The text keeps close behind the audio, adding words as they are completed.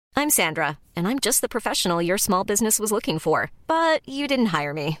I'm Sandra, and I'm just the professional your small business was looking for. But you didn't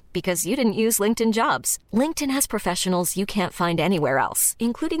hire me because you didn't use LinkedIn Jobs. LinkedIn has professionals you can't find anywhere else,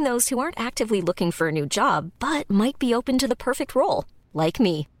 including those who aren't actively looking for a new job, but might be open to the perfect role, like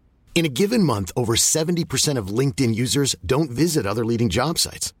me. In a given month, over 70% of LinkedIn users don't visit other leading job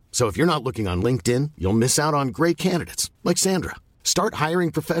sites. So if you're not looking on LinkedIn, you'll miss out on great candidates like Sandra. Start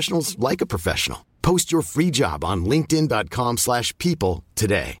hiring professionals like a professional. Post your free job on linkedin.com/people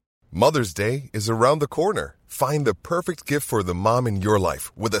today. Mother's Day is around the corner. Find the perfect gift for the mom in your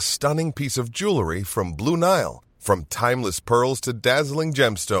life with a stunning piece of jewelry from Blue Nile. From timeless pearls to dazzling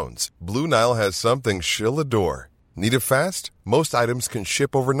gemstones, Blue Nile has something she'll adore. Need it fast? Most items can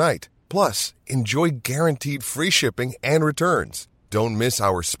ship overnight. Plus, enjoy guaranteed free shipping and returns. Don't miss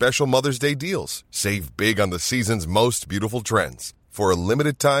our special Mother's Day deals. Save big on the season's most beautiful trends. For a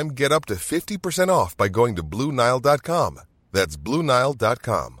limited time, get up to 50% off by going to BlueNile.com. That's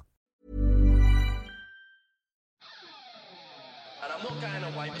BlueNile.com. And I'm not going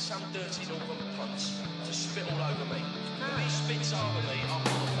away with some dirty northern punch to spit all over me. If he spits over me, I'm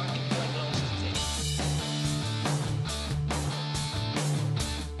not fucking playing glasses at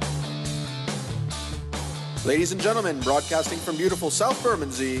him. Ladies and gentlemen, broadcasting from beautiful South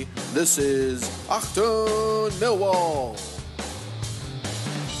Bermondsey, this is Achtung Millwall.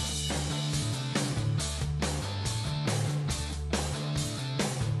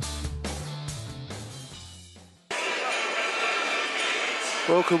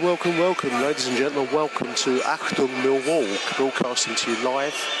 Welcome, ladies and gentlemen. Welcome to Achtung Millwall, broadcasting to you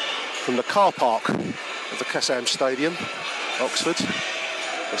live from the car park of the Kassam Stadium, Oxford.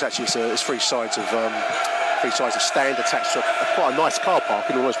 It's three sides of stand attached to quite a nice car park,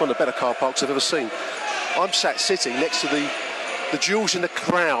 and almost one of the better car parks I've ever seen. I'm sitting next to the jewels in the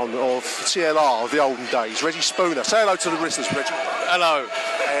crown of TLR of the olden days. Reggie Spooner. Say hello to the listeners, Reggie. Hello.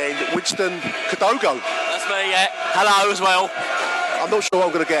 And Winston Kadogo. That's me, yeah. Hello as well. I'm not sure what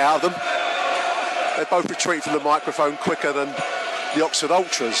I'm going to get out of them. They both retreat from the microphone quicker than the Oxford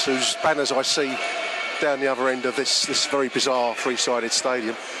Ultras, whose banners I see down the other end of this very bizarre three-sided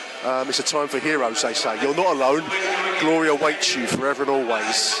stadium. It's a time for heroes, they say. You're not alone. Glory awaits you forever and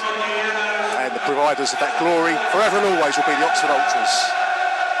always. And the providers of that glory forever and always will be the Oxford Ultras.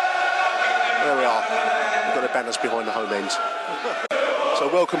 There we are. We've got the banners behind the home end. So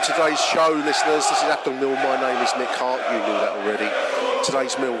welcome to today's show, listeners. This is Achtung Mill. My name is Nick Hart. You knew that already.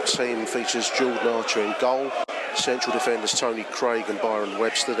 Today's Mill team features Jordan Archer in goal, central defenders Tony Craig and Byron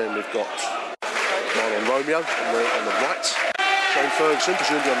Webster. Then we've got Marlon Romeo on the right, Shane Ferguson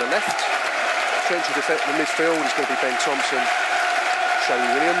presumably on the left. Central defence in the midfield is going to be Ben Thompson, Shane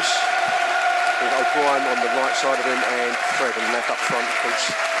Williams. We've got O'Brien on the right side of him and Fred on the left up front, of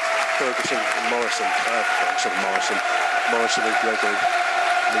course. Ferguson and Morrison. Morrison and Gregory.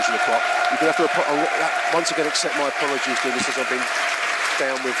 Losing the plot. You're going to have to once again accept my apologies, dear listeners. I've been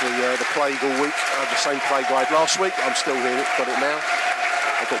down with the plague all week. I had the same plague I had last week. I'm still here, got it now.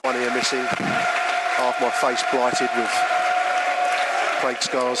 I've got one ear missing, half my face blighted with plague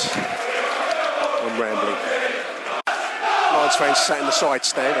scars. I'm rambling. Lions fans sat in the side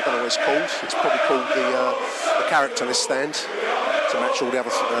stand. I don't know what it's called. It's probably called the characterless stand to match all the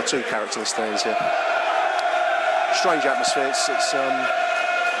other two characterless stands here. Strange atmosphere.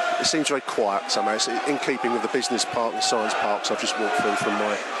 It seems very quiet somehow. It's in keeping with the business park and science parks I've just walked through from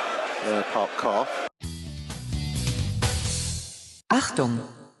my parked car. Achtung,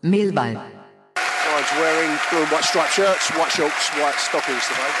 Millwall. Lions wearing blue and white striped shirts, white shorts, white stockings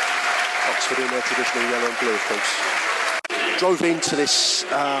today. Oxford in their traditional yellow and blue, of course. Drove into this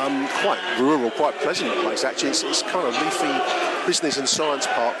quite rural, quite pleasant place actually. It's kind of leafy business and science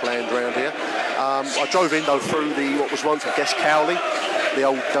park land around here. I drove in though through what was once, I guess, Cowley, the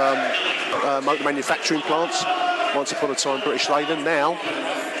old motor manufacturing plants. Once upon a time British Leyland, now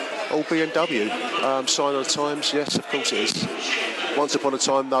all BMW. Sign of the times, yes, of course it is. Once upon a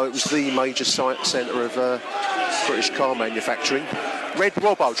time though it was the major centre of British car manufacturing. Red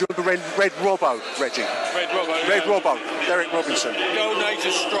Robbo, do you remember Red Robbo, Reggie? Red Robbo, Derek Robinson. Golden Age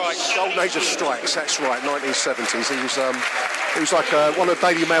of Strikes. Golden Age of Strikes, that's right, 1970s. He was like one of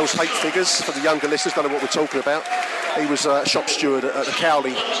Daily Mail's hate figures for the younger listeners, don't know what we're talking about. He was a shop steward at the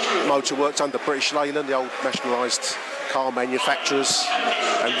Cowley Motor Works under British Leyland, the old nationalised car manufacturers.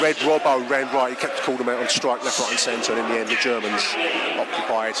 And Red Robbo ran right, he kept calling them out on strike left, right and centre, and in the end the Germans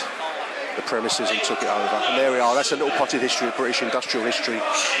occupied the premises and took it over. And there we are, that's a little potted history of British industrial history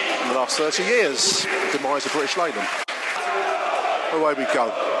in the last 30 years, the demise of British Leyland. Away we go.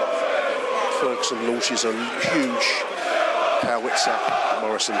 Ferguson launches a huge howitzer.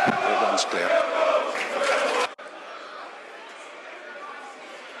 Morrison, it runs clear.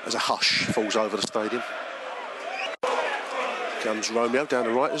 as a hush falls over the stadium. Comes Romeo down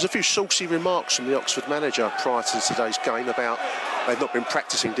the right. There's a few saucy remarks from the Oxford manager prior to today's game about they've not been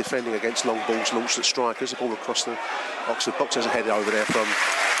practising defending against long balls launched at strikers. The ball across the Oxford box. There's a header over there from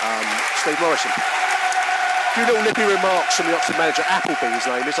Steve Morrison. A few little nippy remarks from the Oxford manager. Appleby, his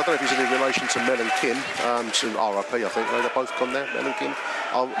name is. I don't know if he's in relation to Mel and Kim. To RIP, I think. They're both gone now, Mel and Kim.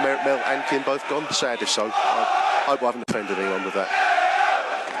 Mel and Kim both gone. Sad if so. I hope I haven't offended anyone with that.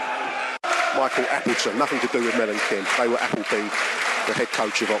 Michael Appleton, nothing to do with Mel and Kim. They were Appleby. The head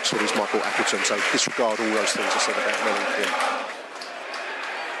coach of Oxford is Michael Appleton, so disregard all those things I said about Mel and Kim.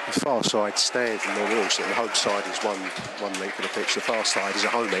 The far side stands in the also. The home side is one length of the pitch. The far side is a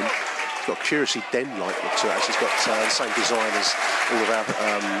home end. It's got a curiously den-like look to it. It's got the same design as all of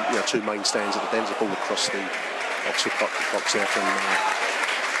our two main stands at the dens. A ball across the Oxford box there from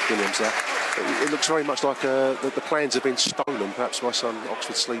Williams there. It looks very much like the plans have been stolen, perhaps by some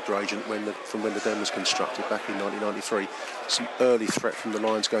Oxford sleeper agent from when the den was constructed back in 1993. Some early threat from the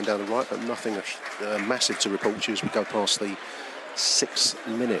Lions going down the right, but nothing massive to report to you as we go past the 6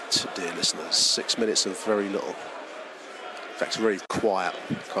 minute, dear listeners. 6 minutes of very little. In fact, a very quiet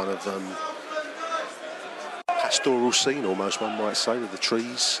kind of pastoral scene almost, one might say, with the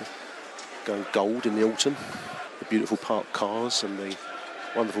trees going gold in the autumn, the beautiful parked cars and the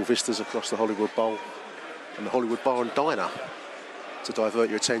wonderful vistas across the Hollywood Bowl and the Hollywood Bar and Diner to divert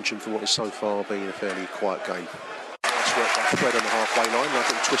your attention from what has so far been a fairly quiet game. Nice work by Fred on the halfway line. I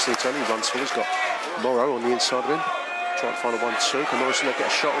think twisting and turning, runs for. He's got Morrow on the inside of him. Trying to find a 1-2. Can Morrison get a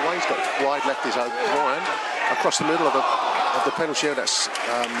shot away? He's got wide left his own Ryan across the middle of the penalty area. That's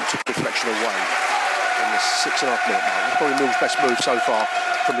took deflection away in the 6.5 minute mark. That's probably Mill's best move so far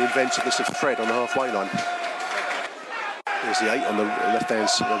from the inventiveness of Fred on the halfway line. There's the 8 on the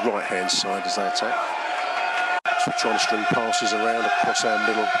right-hand side as they attack. So trying to string passes around across our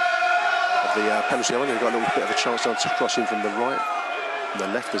middle of the penalty line. They've got a little bit of a chance to cross in from the right and the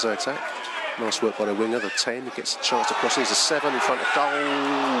left as they attack. Nice work by the winger, the 10. He gets a chance to cross in. There's a 7 in front of goal.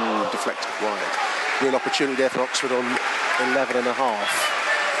 Deflected wide. Real opportunity there for Oxford on 11.5.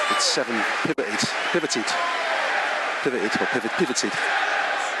 It's 7 pivoted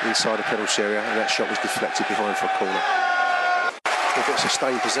inside the penalty area, and that shot was deflected behind for a corner. A bit of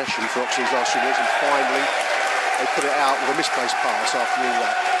sustained possession for Oxford's last few minutes, and finally they put it out with a misplaced pass after all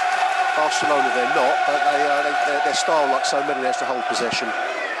that. Barcelona, they're not, but their style, like so many, is to hold possession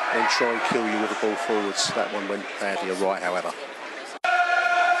and try and kill you with the ball forwards. That one went badly right, however.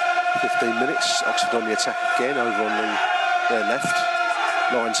 15 minutes, Oxford on the attack again over on their left.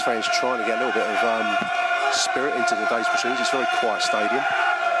 Lions fans trying to get a little bit of spirit into the day's proceedings. It's a very quiet stadium,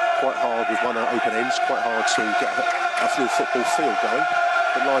 quite hard with one open ends, quite hard to get a full football field going,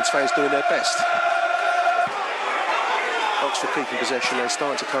 but Lions fans doing their best. Oxford keeping possession. They're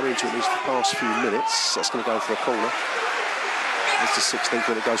starting to come into at least the past few minutes. That's going to go for a corner. It's the 16th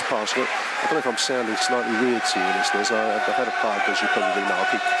when it goes past. Look, I don't know if I'm sounding slightly weird to you listeners. I've had a bug, as you probably know.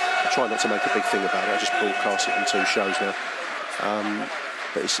 I try not to make a big thing about it. I just broadcast it on 2 shows now.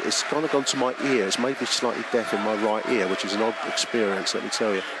 But it's kind of gone to my ear. It's made me slightly deaf in my right ear, which is an odd experience, let me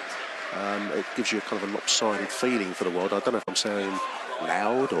tell you. It gives you a kind of a lopsided feeling for the world. I don't know if I'm sounding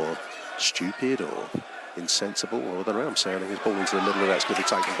loud or stupid or insensible, or I don't know. I'm sounding his ball into the middle of that's going to be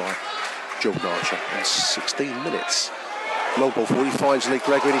taken by Jordan Archer in 16 minutes. Long ball forward, he finds Lee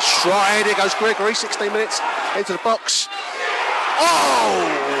Gregory in his stride. Here goes Gregory, 16 minutes into the box.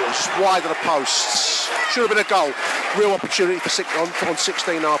 Oh, just wide of the posts. Should have been a goal. Real opportunity on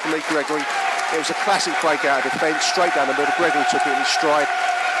 16.5 from Lee Gregory. It was a classic breakout of defence, straight down the middle. Gregory took it in his stride,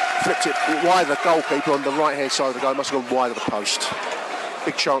 flipped it wide of the goalkeeper on the right-hand side of the goal. Must have gone wide of the post.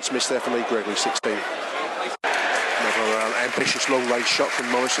 Big chance missed there from Lee Gregory, 16. Another ambitious long-range shot from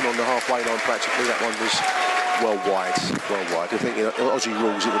Morrison on the halfway line practically. That one was well wide. I think in Aussie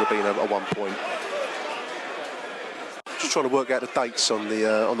rules it would have been a 1 point. Just trying to work out the dates on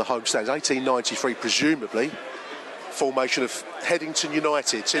the home stands. 1893, presumably. Formation of Headington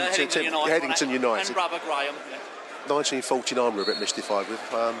United. Headington United. And Robert Graham. 1949 we're a bit mystified with.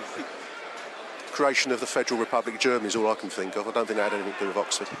 Creation of the Federal Republic of Germany is all I can think of. I don't think that had anything to do with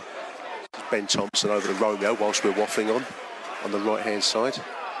Oxford. Ben Thompson over to Romeo whilst we're waffling on the right hand side.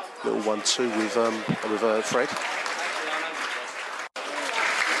 Little 1-2 with Fred.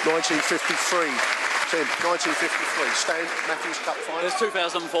 1953. Tim, 1953. Stan Matthews Cup final. It's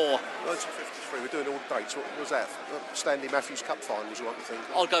 2004. 1953. We're doing all the dates. What was that? Stanley Matthews Cup final was what I think.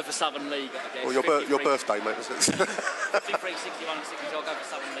 I'll go for Southern League, I guess. Well, your birthday, mate, was it? 53, 61 and 62. I'll go for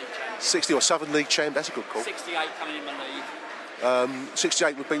Southern League champ. 60 or Southern League champ. That's a good call. 68 coming in my league.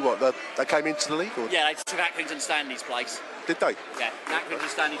 68 would be what? They came into the league? Or? Yeah, they took Accrington Stanley's place. Did they? Yeah, Accrington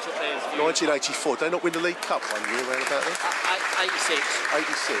Stanley took theirs. 1984. Did they not win the League Cup one year around about there? 86.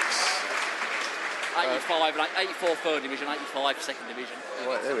 86. 85, 84 third division, 85 second division.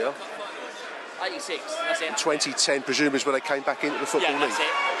 Right, there we are. 86, that's it. In 2010, presumably, is when they came back into the Football League. That's it.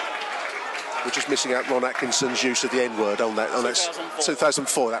 We're just missing out Ron Atkinson's use of the N-word on that. 2004.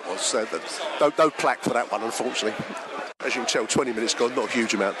 2004 that was. No plaque for that one, unfortunately. As you can tell, 20 minutes gone, not a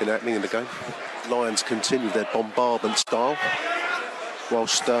huge amount been happening in the game. Lions continue their bombardment style,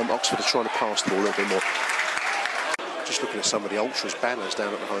 whilst Oxford are trying to pass the ball a little bit more. Just looking at some of the Ultras banners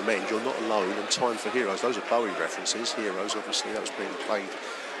down at the home end, You're Not Alone and Time for Heroes. Those are Bowie references. Heroes, obviously, that was being played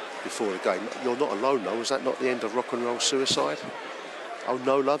before the game. You're Not Alone, though. Was that not the end of Rock and Roll Suicide? Oh,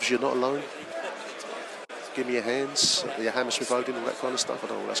 No Loves, You're Not Alone. Give Me Your Hands, your Hammersmith Odeon, all that kind of stuff. I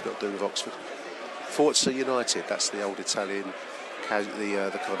don't know what that's got to do with Oxford. Forza United, that's the old Italian,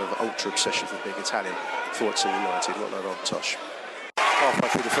 the kind of ultra obsession for being Italian. Forza United, what no old tosh. Halfway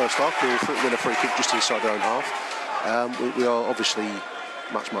through the first half, we'll win a free kick just inside their own half. We are obviously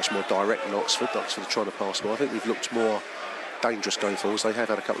much more direct than Oxford. Oxford are trying to pass more. I think we've looked more dangerous going forwards. They have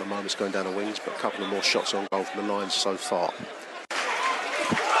had a couple of moments going down the wings, but a couple of more shots on goal from the lines so far.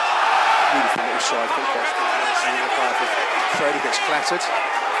 Beautiful little side football. Freddie gets clattered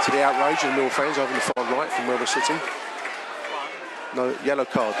to the outrage of the Mill fans over in the far right from where we're sitting. No yellow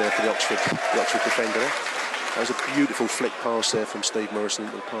card there for the Oxford defender there. That was a beautiful flick pass there from Steve Morrison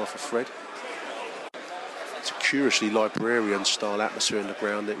into the path of Fred. It's a curiously librarian style atmosphere in the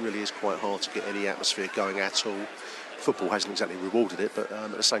ground. It really is quite hard to get any atmosphere going at all. Football hasn't exactly rewarded it, but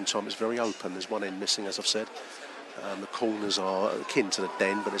at the same time it's very open. There's one end missing, as I've said. The corners are akin to the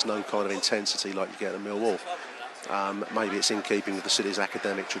Den, but there's no kind of intensity like you get at Millwall. Maybe it's in keeping with the city's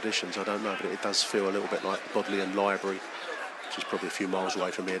academic traditions, I don't know, but it does feel a little bit like Bodleian Library, which is probably a few miles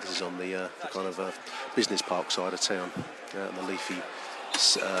away from here. This is on the kind of business park side of town, out in the leafy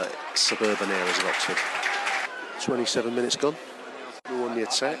suburban areas of Oxford. 27 minutes gone, we're on the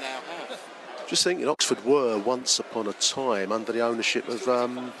attack. Just thinking Oxford were once upon a time under the ownership of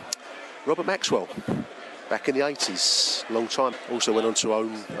Robert Maxwell back in the 80s, long time. Also went on to own,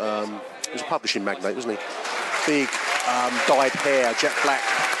 he was a publishing magnate, wasn't he? Big, dyed hair, jet black,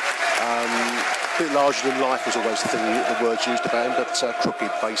 a bit larger than life was always the thing, the words used about him, but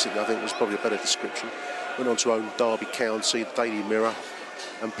crooked, basically, I think was probably a better description. Went on to own Derby County, the Daily Mirror,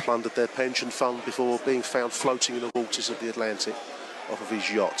 and plundered their pension fund before being found floating in the waters of the Atlantic off of his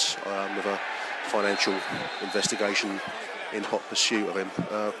yacht, with a financial investigation in hot pursuit of him.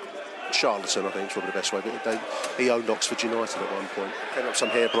 Charlatan, I think, is probably the best way, but he owned Oxford United at one point. Came up some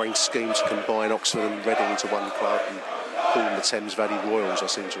harebrained scheme to combine Oxford and Reading into one club and call them the Thames Valley Royals, I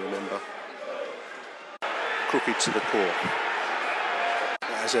seem to remember. Crooked to the core.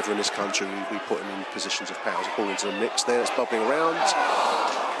 As ever in this country, we put him in positions of power. Ball into the mix there, it's bubbling around.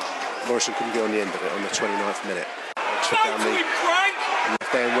 Morrison couldn't get on the end of it on the 29th minute. Oxford down the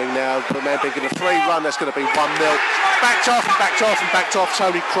left-hand wing now, the man thinking a 3-run, that's going to be 1-0. Backed off and backed off and backed off.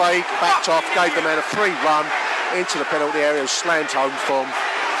 Tony Craig backed off, gave the man a 3-run into the penalty area, slammed home from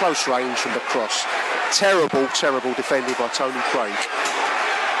close range from the cross. Terrible defending by Tony Craig.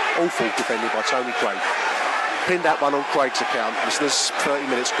 Awful defending by Tony Craig. Pinned that one on Craig's account. There's 30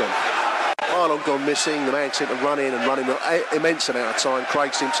 minutes gone. Marlon gone missing. The man seemed to run in an immense amount of time.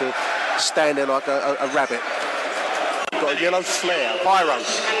 Craig seemed to stand there like a rabbit. Got a yellow flare. Pyro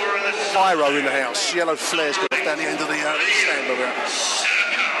in the house. Yellow flares got down the end of the stand over there.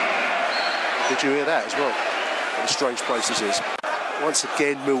 Did you hear that as well? What a strange place this is. Once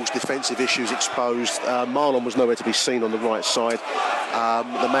again, Mill's defensive issues exposed. Marlon was nowhere to be seen on the right side.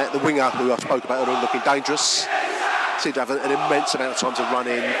 The winger who I spoke about earlier, looking dangerous, seemed to have an immense amount of time to run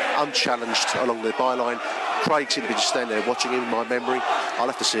in, unchallenged along the byline. Craig seemed to be just standing there watching him in my memory. I'll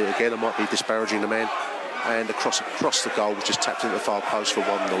have to see it again, I might be disparaging the man. And across the goal was just tapped into the far post for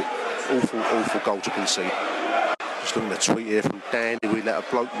 1-0. Awful goal to concede. Just looking at a tweet here from Dan. We let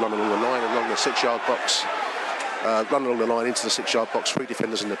a bloke run along the line, along the 6-yard box. Run along the line into the 6-yard box, 3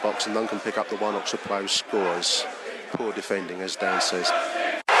 defenders in the box, and none can pick up the one Oxford player who scores. Poor defending, as Dan says.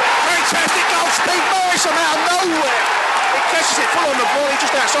 Fantastic goal, Steve Morrison out of nowhere. He catches it full on the volley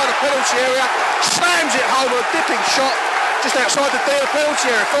just outside the penalty area, slams it home with a dipping shot just outside the penalty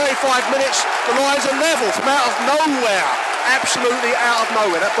area. 35 minutes, the Lions are level from out of nowhere. Absolutely out of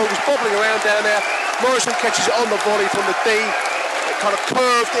nowhere. That ball was bobbling around down there. Morrison catches it on the volley from the D. It kind of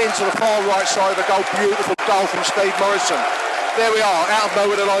curved into the far right side of the goal. Beautiful goal from Steve Morrison. There we are, out of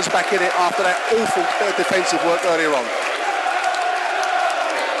nowhere, the Lions back in it after that awful defensive work earlier on.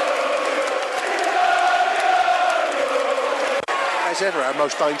 as ever, our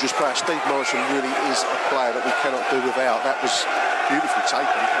most dangerous player, Steve Morrison, really is a player that we cannot do without. That was beautifully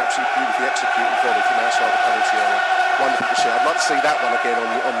taken, absolutely beautifully executed volley from outside the penalty area. Wonderful to see. I'd like to see that one again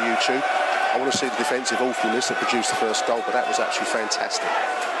on YouTube. I want to see the defensive awfulness that produced the first goal, but that was actually fantastic.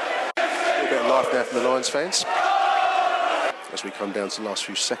 A little bit of life now from the Lions fans. As we come down to the last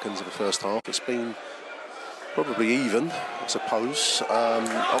few seconds of the first half, it's been probably even, I suppose.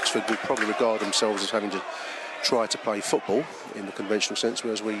 Oxford would probably regard themselves as having to try to play football in the conventional sense,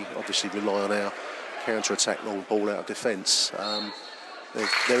 whereas we obviously rely on our counter-attack, long ball out of defence.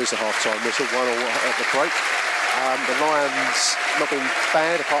 There is a half-time whistle, 1-1 at the break. The Lions not been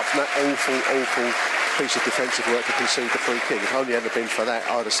bad, apart from that awful piece of defensive work to concede the free kick. If only it hadn't been for that,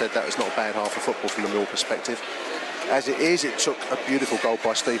 I would have said that was not a bad half of football from the Mill perspective. As it is, it took a beautiful goal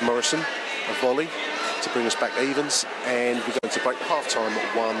by Steve Morrison, a volley, to bring us back evens, and we're going to break the half-time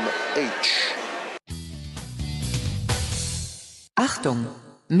at 1 each. Achtung,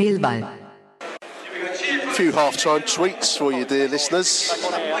 Millwall. A few half-time tweets for you, dear listeners.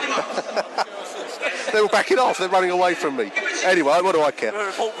 They were backing off, they're running away from me. Anyway, what do I care?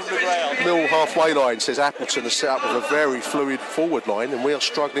 Mill halfway line says Appleton has set up with a very fluid forward line and we are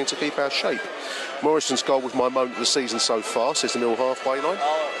struggling to keep our shape. Morrison's goal was my moment of the season so far, says the Mill halfway line.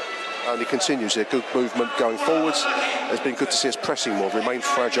 And he continues here, good movement going forwards. It's been good to see us pressing more, remain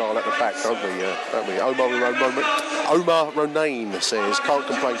fragile at the back, don't we? Omar Ronayne says, can't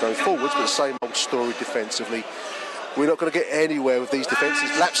complain going forwards, but the same old story defensively. We're not going to get anywhere with these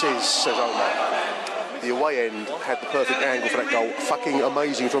defences. Lapses, says Omar. The away end had the perfect angle for that goal. Fucking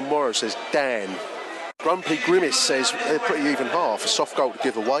amazing from Morris, says Dan. Grumpy Grimace says they're pretty even half. A soft goal to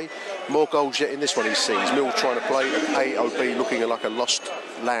give away. More goals yet in this one, he sees. Mill trying to play at AOB looking like a lost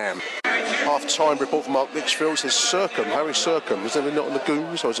lamb. Half-time report from Mark Litchfield says Harry Sercombe, was there not on the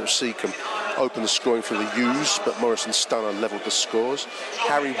Goons or was it Seacombe? Opened the scoring for the U's, but Morrison Stunner levelled the scores.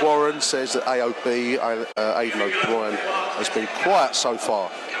 Harry Warren says that AOB, Aidan O'Brien, has been quiet so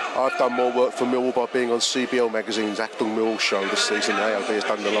far. I've done more work for Millwall by being on CBL Magazine's Achtung Millwall show this season than AOB has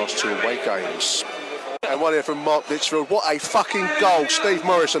done in the last 2 away games. And one here from Mark Litchfield. What a fucking goal, Steve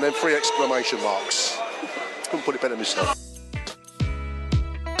Morrison, and 3 exclamation marks. Couldn't put it better myself.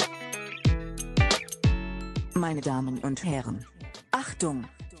 Meine Damen und Herren, Achtung,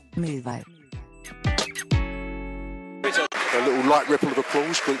 Millwall. A little light ripple of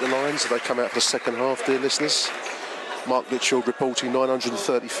applause greet the Lions as they come out for the second half, dear listeners. Mark Litchfield reporting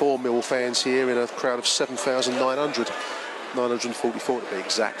 934 Mill fans here in a crowd of 7,900. 944 to be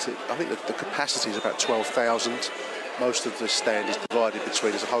exact. I think the capacity is about 12,000. Most of the stand is divided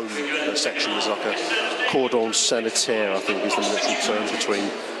between, as a home section, there's like a cordon sanitaire, I think is the military term, between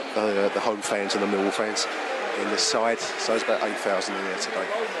the home fans and the Mill fans in this side. So it's about 8,000 in there today.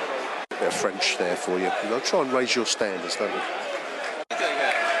 A bit of French there for you. Try and raise your standards, don't you?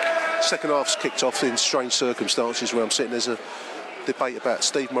 Second half's kicked off in strange circumstances where I'm sitting. There's a debate about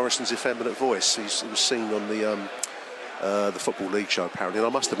Steve Morrison's effeminate voice. He was seen on the Football League show, apparently, and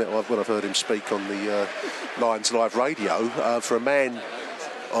I must admit, when I've heard him speak on the Lions Live radio, for a man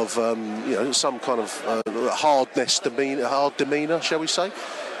of some kind of hard demeanour, shall we say,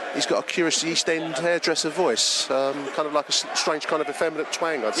 he's got a curious East End hairdresser voice, kind of like a strange kind of effeminate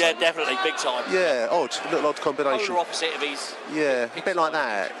twang, I'd say. Yeah, definitely, big time. Yeah, odd, a little odd combination. Polar opposite of his. Yeah, a bit like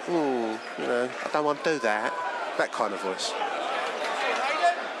that. I don't want to do that. That kind of voice.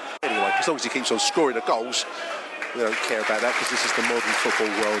 Anyway, as long as he keeps on scoring the goals, we don't care about that because this is the modern football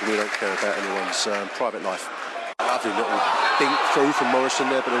world. We don't care about anyone's private life. Lovely little dink through from Morrison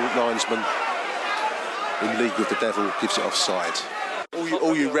there, but the linesman in league with the devil gives it offside.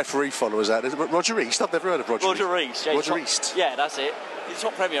 All you referee followers out there. Roger East, I've never heard of Roger East. Roger East, yeah. Roger East. Yeah, that's it. He's a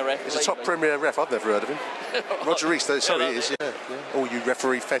top Premier ref. He's a top Premier ref, I've never heard of him. Roger East, sorry, he is, yeah. All you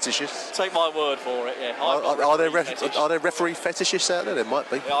referee fetishists. Take my word for it, yeah. Are there referee fetishists out there? There might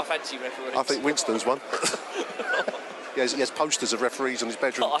be. Yeah, I fancy referees. I think Winston's one. He has posters of referees on his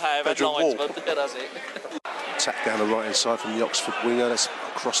bedroom wall. Yeah, that's it. Tap down the right hand side from the Oxford winger. That's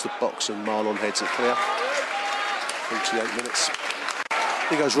across the box and Marlon heads it clear. 28 minutes.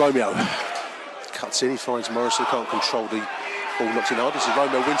 Here goes Romeo. Cuts in, he finds Morrison, can't control the ball, knocked in hard. This is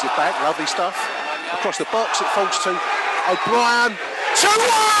Romeo, wins it back, lovely stuff. Across the box, it falls to O'Brien.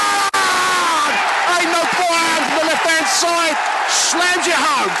 2-1! Aidan O'Brien from the left hand side, slams it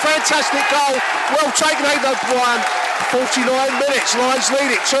home. Fantastic goal, well taken, Aidan O'Brien. 49 minutes, Lions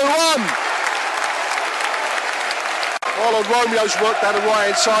lead it 2-1. While on Romeo's work down the right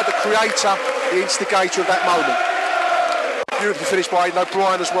hand side, the creator, the instigator of that moment. Beautifully finished by Aidan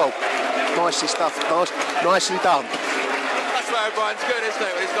O'Brien as well. Nicely stuff, nicely done. That's where O'Brien's good, isn't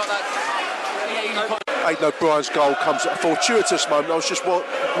it? When he's got that. Aidan O'Brien's goal comes at a fortuitous moment.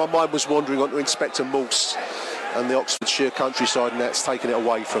 My mind was wandering onto Inspector Morse and the Oxfordshire countryside, and that's taken it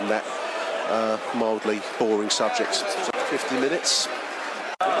away from that mildly boring subject. So 50 minutes.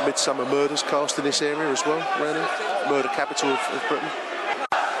 Midsummer Murders cast in this area as well, around here. Murder capital of Britain.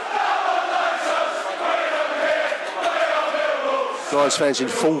 Lions fans in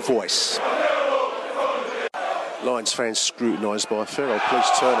full voice. Lions fans scrutinised by a fair old police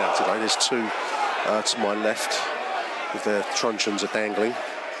turnout today. There's two to my left with their truncheons are dangling,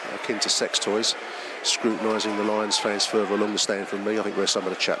 akin to sex toys, scrutinising the Lions fans further along the stand from me. I think where some of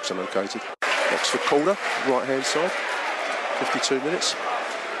the chaps are located. Oxford corner, right hand side, 52 minutes.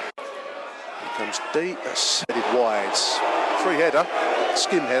 Here comes deep, that's headed wide. Free header,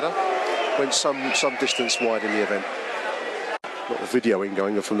 skim header, went some distance wide in the event. Got the videoing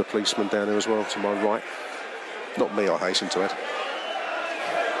going from the policeman down there as well to my right. Not me, I hasten to add.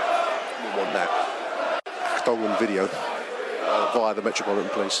 We want that. Stolen video via the Metropolitan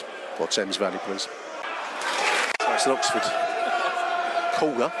Police or Thames Valley Police. So it's an Oxford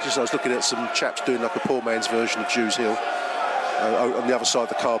corner. Just I was looking at some chaps doing like a poor man's version of Jews Hill. On the other side of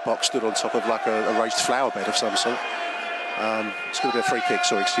the car park, stood on top of like a raised flower bed of some sort. It's going to be a free kick,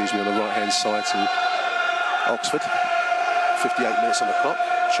 sorry, excuse me, on the right hand side to Oxford. 58 minutes on the clock.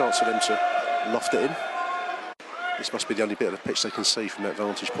 Chance for them to loft it in. This must be the only bit of the pitch they can see from that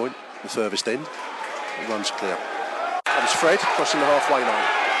vantage point. The furthest end. It runs clear. Comes Fred, crossing the halfway line.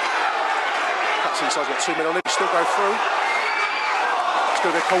 Cuts inside, got 2 men on it, still go through. It's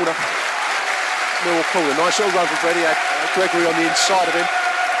going to be a corner. Millwall corner. Nice little run from Fred. He had Gregory on the inside of him.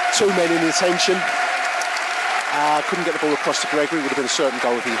 2 men in attention. Couldn't get the ball across to Gregory. It would have been a certain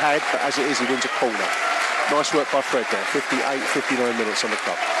goal if he had, but as it is, he wins a corner. Nice work by Fred there. 59 minutes on the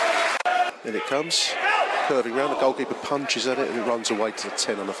clock. In it comes. Curving round, the goalkeeper punches at it and it runs away to the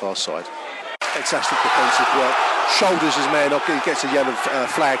 10 on the far side. Fantastic defensive work. Shoulders his man up, he gets a yellow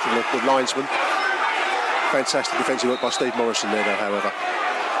flag from the linesman. Fantastic defensive work by Steve Morrison there, though, however.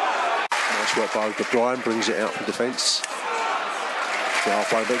 Nice work by O'Brien, brings it out from defence.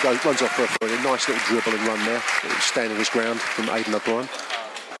 Halfway, but it runs off for a nice little dribble and run there. Standing his ground from Aidan O'Brien.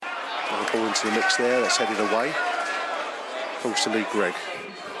 The ball into the mix there, that's headed away. Falls to Lee Gregg.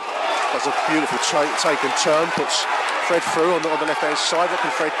 That's a beautiful take and turn, puts Fred through on the left-hand side. What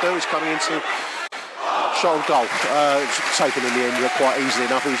can Fred do? He's coming into shot on goal. Taken in the end quite easily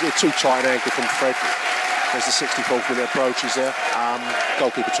enough. It was too tight an angle from Fred as the 64th minute approaches there.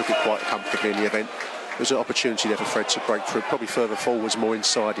 Goalkeeper took it quite comfortably in the event. There was an opportunity there for Fred to break through, probably further forwards, more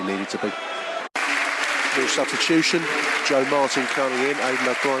inside he needed to be. Little substitution, Joe Martin coming in, Aidan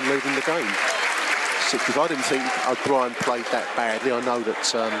O'Brien leading the game. 65. I didn't think O'Brien played that badly. I know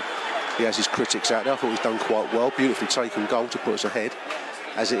that he has his critics out there. I thought he's done quite well. Beautifully taken goal to put us ahead.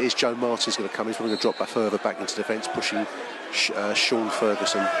 As it is, Joe Martin's going to come in. He's probably going to drop back further back into defence, pushing Shane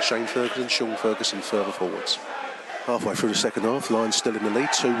Ferguson further forwards. Halfway through the second half, Lions still in the lead,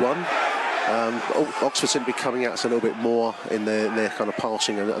 2-1. Oxford seem to be coming out a little bit more in their kind of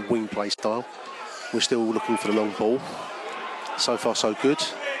passing and wing play style. We're still looking for the long ball. So far, so good.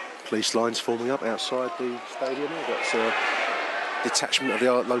 Police lines forming up outside the stadium. That's a detachment of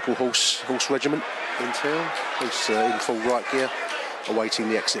the local horse regiment in town. Police in full right gear, awaiting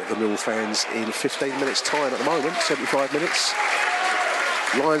the exit of the Millwall fans in 15 minutes' time at the moment, 75 minutes.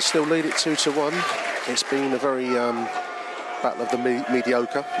 Lions still lead it 2-1. It's been a very battle of the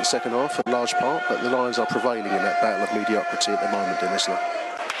mediocre in the second half, for a large part, but the Lions are prevailing in that battle of mediocrity at the moment, Dean Isler.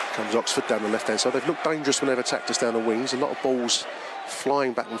 Comes Oxford down the left-hand side. They've looked dangerous when they've attacked us down the wings. A lot of balls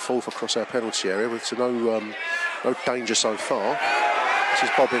flying back and forth across our penalty area, with no danger so far. This is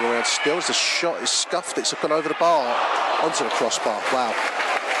bobbing around still. As the shot is scuffed, it's gone over the bar, onto the crossbar. Wow.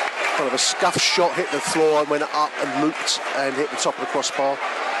 Kind of a scuffed shot, hit the floor and went up and looped and hit the top of the crossbar.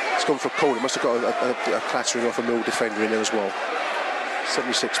 It's gone for a corner. It must have got a clattering off a Mill defender in there as well.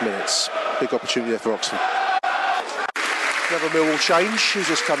 76 minutes. Big opportunity there for Oxford. Another Millwall change. Who's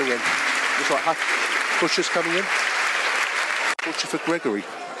just coming in? Looks like Butcher's coming in. Butcher for Gregory.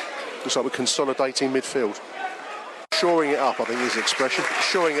 Looks like we're consolidating midfield. Shoring it up, I think is the expression.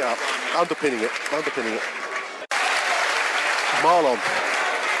 Shoring it up. Underpinning it. Marlon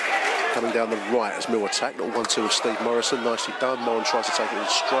coming down the right as Mill attack. Little 1-2 with Steve Morrison. Nicely done. Marlon tries to take it in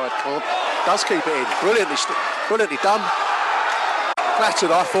stride. Can't. Does keep it in. Brilliantly done.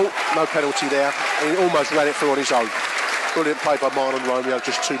 Flattered, I thought. No penalty there. And he almost ran it through on his own. Brilliant play by Marlon Romeo.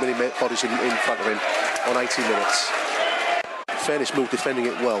 Just too many bodies in front of him on 80 minutes. In fairness, Mill defending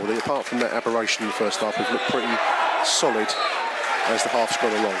it well. Apart from that aberration in the first half, we've looked pretty solid as the half's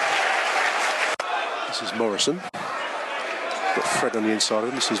gone along. This is Morrison. Got Fred on the inside of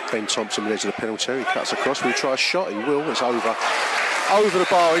him. This is Ben Thompson on the edge of the penalty area. He cuts across. Will he try a shot? He will. It's over. Over the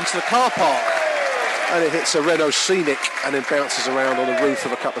bar into the car park. And it hits a Renault Scenic and then bounces around on the roof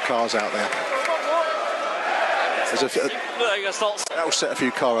of a couple of cars out there. That'll set a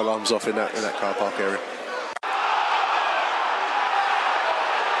few car alarms off in that car park area.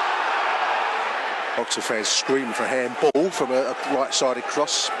 Oxford fans screaming for a handball from a right-sided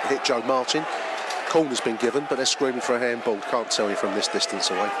cross. Hit Joe Martin. Corner's been given, but they're screaming for a handball. Can't tell you from this distance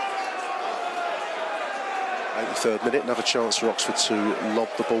away. 83rd minute, another chance for Oxford to lob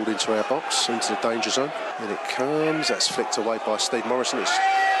the ball into our box, into the danger zone. And it comes. That's flicked away by Steve Morrison.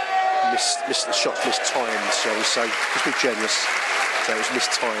 It's the shot's mistimed, shall we say. Just be generous. So it was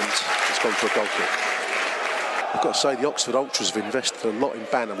mistimed. It's gone for a goal kick. I've got to say the Oxford Ultras have invested a lot in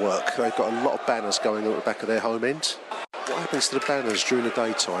banner work. They've got a lot of banners going on at the back of their home end. What happens to the banners during the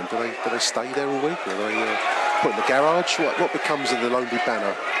daytime? Do they stay there all week? Or are they put in the garage? What becomes of the lonely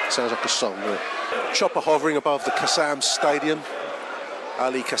banner? Sounds like a song, doesn't it? Chopper hovering above the Qassam Stadium.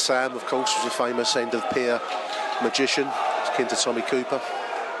 Ali Qassam, of course, was a famous end-of-pier magician. He's kin to Tommy Cooper.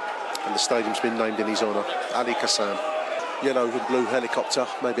 And the stadium's been named in his honour. Ali Qassam. Yellow and blue helicopter,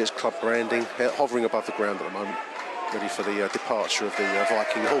 maybe it's club branding, hovering above the ground at the moment, ready for the departure of the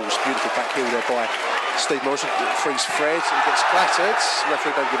Viking Halls. Beautiful back heel there by Steve Morrison. Frees Fred, he gets clattered. The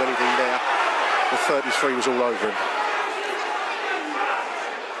referee don't give anything there. The 33 was all over him.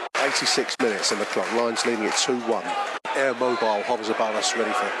 86 minutes on the clock, Lions leading it 2-1. Air Mobile hovers above us, ready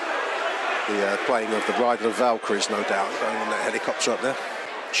for the playing of the Ride of the Valkyries, no doubt, going on that helicopter up there.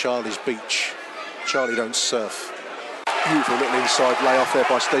 Charlie's Beach. Charlie don't surf. Beautiful little inside layoff there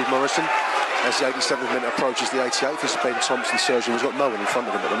by Steve Morrison. As the 87th minute approaches the 88th, this is Ben Thompson surging. He's got no one in front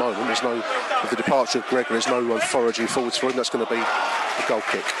of him at the moment. There's no, with the departure of Gregor, there's no one foraging forwards for him. That's going to be a goal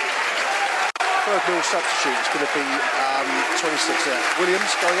kick. Third Mill substitute, it's going to be 26 there. Williams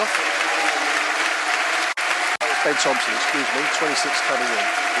going off. Ben Thompson, excuse me, 26 coming in,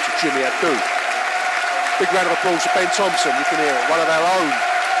 which is Jimmy Abdou. Big round of applause for Ben Thompson, you can hear it, one of our own.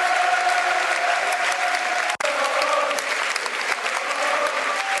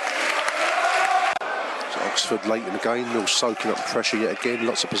 Oxford late in the game, Mill soaking up the pressure yet again,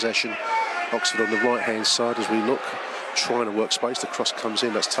 lots of possession. Oxford on the right hand side as we look, trying to work space. The cross comes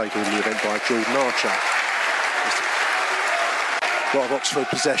in, that's taken in the event by Jordan Archer. A lot of Oxford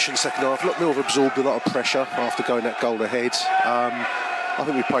possession second half. Look, Mill have absorbed a lot of pressure after going that goal ahead. I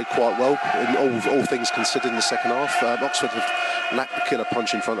think we played quite well in all things considered in the second half. Oxford have lacked the killer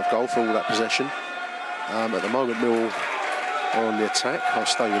punch in front of goal for all that possession. At the moment, Mill are on the attack. I'll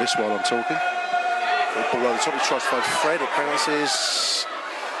stay with this while I'm talking. Ball over the top, he tries to find Fred, it bounces.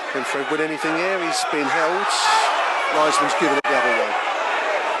 Can Fred win anything here? He's been held. Linesman's given it the other way.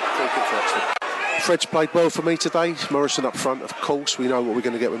 Free kick for Oxford. Fred's played well for me today. Morrison up front, of course. We know what we're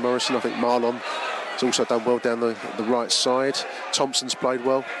going to get with Morrison. I think Marlon has also done well down the right side. Thompson's played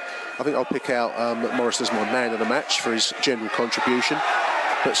well. I think I'll pick out Morrison as my man of the match for his general contribution.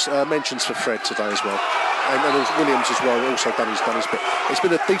 But mentions for Fred today as well. And Williams as well, also done his bit. It's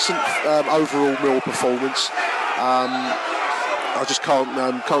been a decent overall Mill performance. I just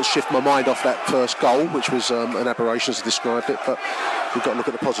can't shift my mind off that first goal, which was an aberration as I described it, but we've got to look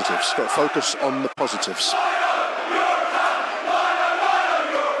at the positives. Got to focus on the positives.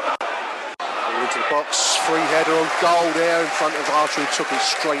 Into the box, free header on goal there in front of Archer, who took it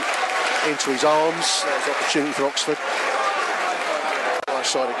straight into his arms. That was an opportunity for Oxford.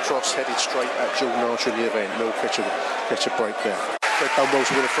 Right-sided cross headed straight at Jordan Archer in the event. Mill catch a break there. Fred Dunwell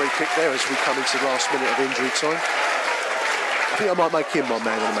to win a free kick there as we come into the last minute of injury time. I think I might make him my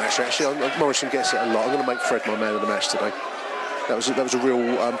man of the match, actually. Morrison gets it a lot. I'm going to make Fred my man of the match today. That was a real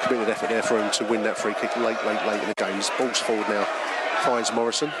committed effort there for him to win that free kick late in the game. His ball's forward now, finds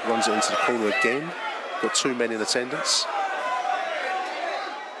Morrison, runs it into the corner again. Got two men in attendance.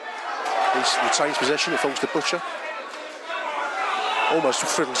 He retains possession, it falls to Butcher. Almost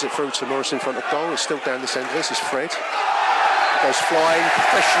frittles it through to Morrison in front of goal. It's still down this end of this. Is Fred. He goes flying,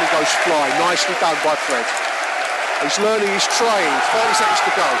 professionally goes flying. Nicely done by Fred. He's learning his trade. 30 seconds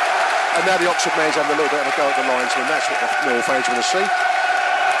to go. And now the Oxford man's having a little bit of a go at the linesman. That's what the Mill fans want to see.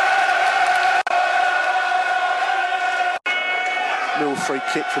 Mill free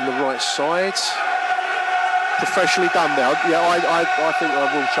kick from the right side. Professionally done now. Yeah, I think I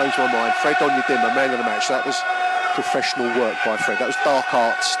will change my mind. Fred Onyedinma, man of the match. That was professional work by Fred. That was dark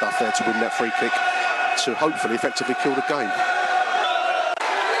art stuff there to win that free kick to hopefully effectively kill the game.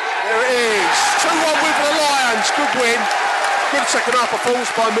 There it is. 2-1 win for the Lions. Good win. Good second half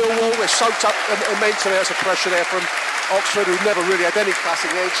performance by Millwall. They're soaked up immensely. There's a pressure there from Oxford, who never really had any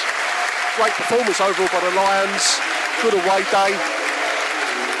passing edge. great performance overall by the Lions. Good away day.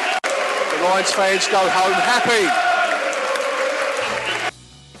 The Lions fans go home happy.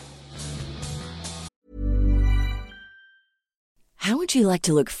 How would you like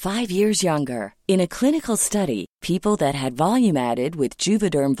to look 5 years younger? In a clinical study, people that had volume added with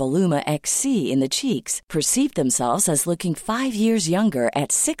Juvederm Voluma XC in the cheeks perceived themselves as looking 5 years younger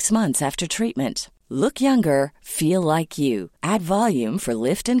at 6 months after treatment. Look younger, feel like you. Add volume for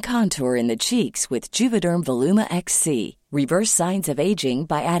lift and contour in the cheeks with Juvederm Voluma XC. Reverse signs of aging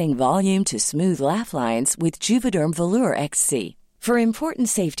by adding volume to smooth laugh lines with Juvederm Volure XC. For important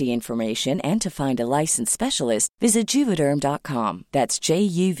safety information and to find a licensed specialist, visit Juvederm.com. That's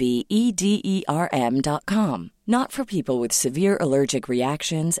JUVEDERM.com. Not for people with severe allergic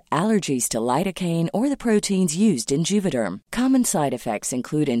reactions, allergies to lidocaine, or the proteins used in Juvederm. Common side effects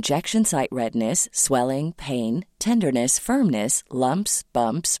include injection site redness, swelling, pain, tenderness, firmness, lumps,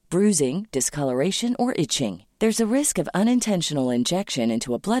 bumps, bruising, discoloration, or itching. There's a risk of unintentional injection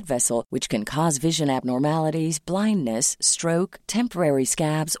into a blood vessel, which can cause vision abnormalities, blindness, stroke, temporary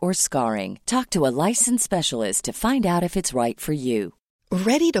scabs, or scarring. Talk to a licensed specialist to find out if it's right for you.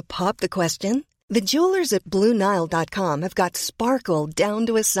 Ready to pop the question? The jewelers at BlueNile.com have got sparkle down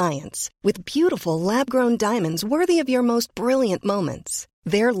to a science with beautiful lab-grown diamonds worthy of your most brilliant moments.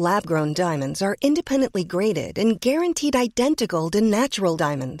 Their lab-grown diamonds are independently graded and guaranteed identical to natural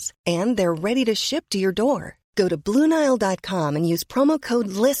diamonds, and they're ready to ship to your door. Go to BlueNile.com and use promo code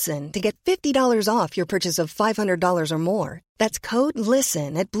LISTEN to get $50 off your purchase of $500 or more. That's code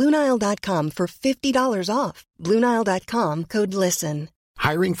LISTEN at BlueNile.com for $50 off. BlueNile.com, code LISTEN.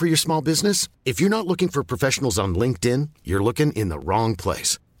 Hiring for your small business? If you're not looking for professionals on LinkedIn, you're looking in the wrong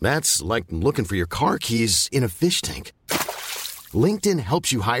place. That's like looking for your car keys in a fish tank. LinkedIn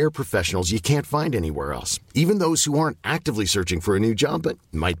helps you hire professionals you can't find anywhere else, even those who aren't actively searching for a new job but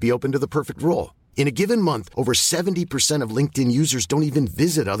might be open to the perfect role. In a given month, over 70% of LinkedIn users don't even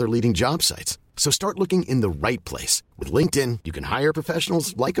visit other leading job sites. So start looking in the right place. With LinkedIn, you can hire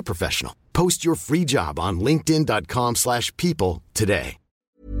professionals like a professional. Post your free job on linkedin.com/people today.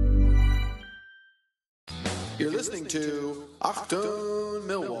 You're listening to Achtung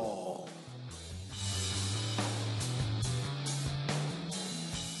Millwall.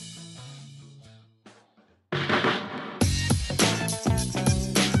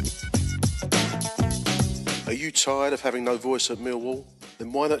 Are you tired of having no voice at Millwall?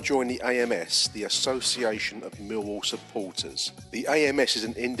 Then why not join the AMS, the Association of Millwall Supporters? The AMS is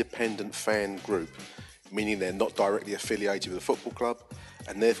an independent fan group, meaning they're not directly affiliated with a football club,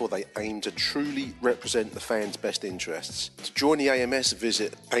 and therefore they aim to truly represent the fans' best interests. To join the AMS,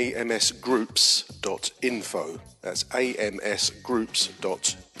 visit amsgroups.info. That's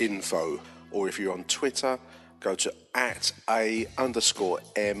amsgroups.info. Or if you're on Twitter, go to @A_M_S_group,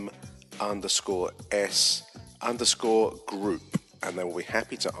 and they will be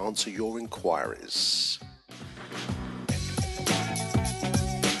happy to answer your inquiries.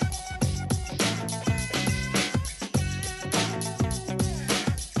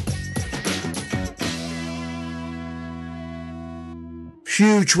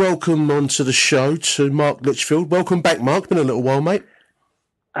 Huge welcome onto the show to Mark Litchfield. Welcome back, Mark. Been a little while, mate.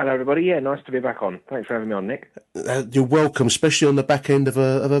 Hello, everybody. Yeah, nice to be back on. Thanks for having me on, Nick. You're welcome, especially on the back end of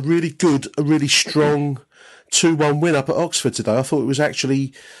a really good, a really strong 2-1 win up at Oxford today. I thought it was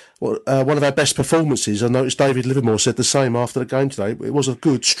actually one of our best performances. I noticed David Livermore said the same after the game today. It was a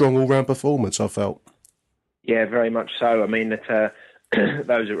good, strong all-round performance, I felt. Yeah, very much so. I mean, that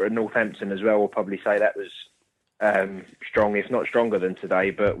those that were at Northampton as well will probably say that was strong, if not stronger than today,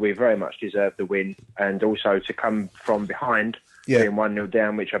 but we very much deserved the win, and also to come from behind, being 1-0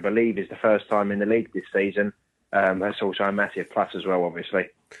 down, which I believe is the first time in the league this season. That's also a massive plus as well, obviously.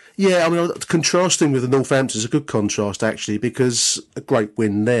 Yeah, I mean, contrasting with the Northampton is a good contrast, actually, because a great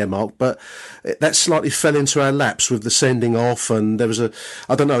win there, Mark, but that slightly fell into our laps with the sending off, and there was a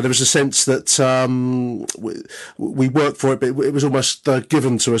sense that we worked for it, but it was almost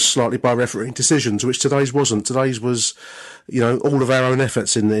given to us slightly by refereeing decisions, which today's wasn't. Today's was, all of our own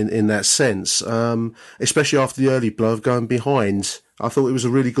efforts in that sense, especially after the early blow of going behind. I thought it was a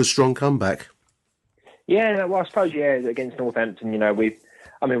really good, strong comeback. Yeah, well, I suppose, against Northampton, we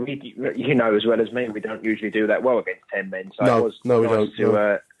as well as me, we don't usually do that well against 10 men, so it was nice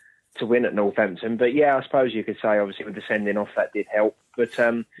to win at Northampton. But yeah, I suppose you could say, obviously, with the sending off, that did help. But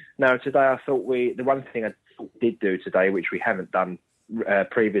no, today I thought the one thing I did do today, which we haven't done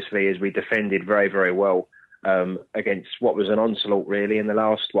previously, is we defended very, very well against what was an onslaught, really, in the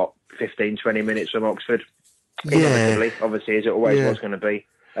last, 15, 20 minutes from Oxford. Inevitably, obviously, as it always was going to be.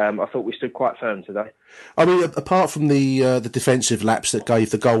 I thought we stood quite firm today. I mean, apart from the defensive lapse that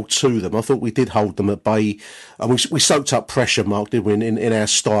gave the goal to them, I thought we did hold them at bay. And we soaked up pressure, Mark, did we, in our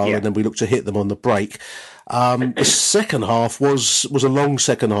style, and then we looked to hit them on the break. The second half was a long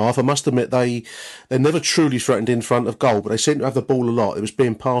second half. I must admit they never truly threatened in front of goal, but they seemed to have the ball a lot. It was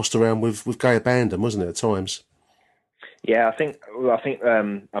being passed around with gay abandon, wasn't it, at times? Yeah, I think.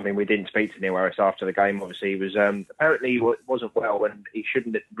 I mean, we didn't speak to Neil Harris after the game. Obviously, he was apparently he wasn't well, and he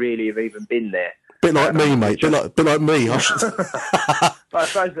shouldn't really have even been there. Bit like me, mate. Bit like me.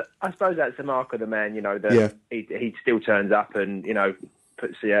 But I suppose that's the mark of the man. You know that he still turns up and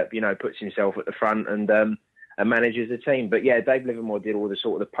puts himself at the front and manages the team. But yeah, Dave Livermore did all the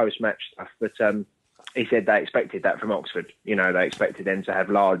sort of the post-match stuff. But he said they expected that from Oxford. They expected them to have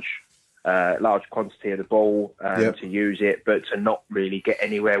large quantity of the ball to use it, but to not really get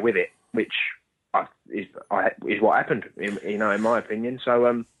anywhere with it, which is what happened. In my opinion.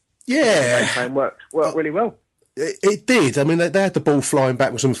 So the game worked really well. It did. I mean, they had the ball flying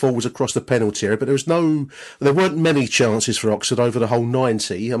backwards and forwards across the penalty area, but there weren't many chances for Oxford over the whole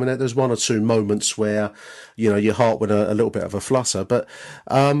 90. I mean, there's one or two moments where, your heart went a little bit of a flutter, but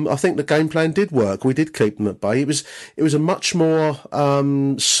I think the game plan did work. We did keep them at bay. It was a much more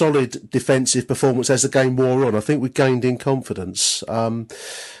solid defensive performance as the game wore on. I think we gained in confidence.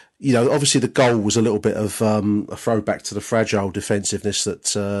 Obviously the goal was a little bit of a throwback to the fragile defensiveness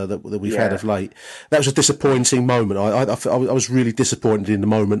that we've had of late. That was a disappointing moment. I was really disappointed in the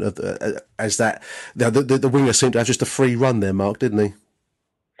moment as that the winger seemed to have just a free run there, Mark, didn't he?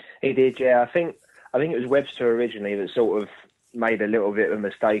 He did, yeah. I think it was Webster originally that sort of made a little bit of a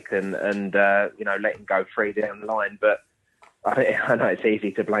mistake and let him go free down the line, but I know it's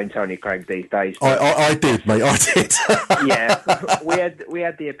easy to blame Tony Craig these days. I did, mate. I did. Yeah, we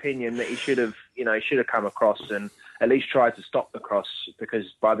had the opinion that he should have come across and at least tried to stop the cross, because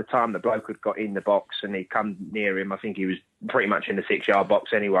by the time the bloke had got in the box and he'd come near him, I think he was pretty much in the 6-yard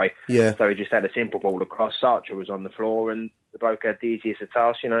box anyway. Yeah. So he just had a simple ball across. Archer was on the floor and the bloke had the easiest of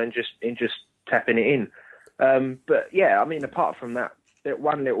tasks, and just tapping it in. But yeah, I mean, apart from that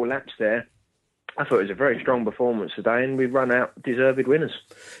one little lapse there, I thought it was a very strong performance today, and we've run out deserved winners.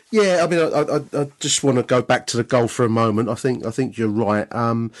 Yeah, I mean, I just want to go back to the goal for a moment. I think you're right.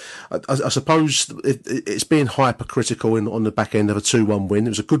 I suppose it's being hypercritical on the back end of a 2-1 win.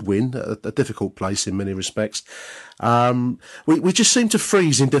 It was a good win, a difficult place in many respects. We just seem to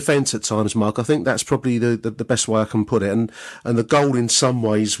freeze in defence at times, Mark. I think that's probably the best way I can put it. And the goal in some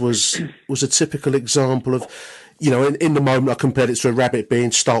ways was a typical example of, in the moment I compared it to a rabbit being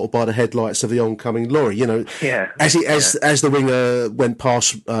startled by the headlights of the oncoming lorry. As the winger went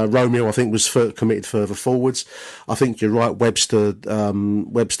past Romeo, I think was committed further forwards. I think you're right. Webster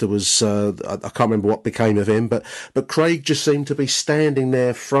was I can't remember what became of him, but Craig just seemed to be standing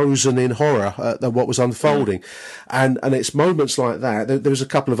there frozen in horror at what was unfolding, and it's moments like that. There was a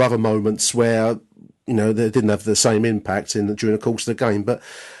couple of other moments where they didn't have the same impact during the course of the game, but.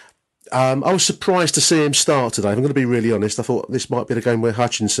 I was surprised to see him start today. I'm going to be really honest. I thought this might be the game where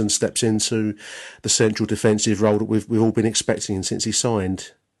Hutchinson steps into the central defensive role that we've all been expecting since he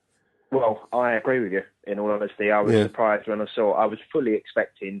signed. Well, I agree with you. In all honesty, I was surprised when I saw. I was fully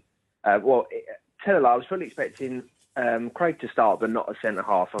expecting. I was fully expecting Craig to start, but not a centre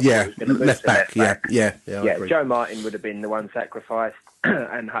half. Left back. Yeah. Joe Martin would have been the one sacrificed,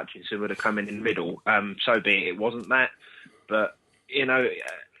 and Hutchinson would have come in the middle. So be it. It wasn't that, but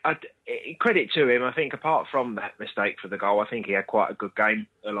credit to him. I think apart from that mistake for the goal, I think he had quite a good game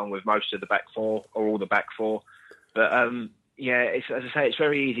along with most of the back four or all the back four. But as I say, it's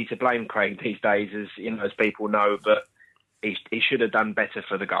very easy to blame Craig these days, as people know. But he should have done better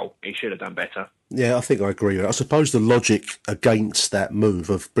for the goal. He should have done better. Yeah, I think I agree with it. I suppose the logic against that move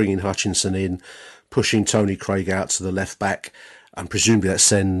of bringing Hutchinson in, pushing Tony Craig out to the left back, and presumably that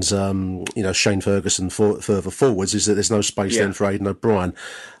sends, Shane Ferguson further forwards, is that there's no space then for Aidan O'Brien.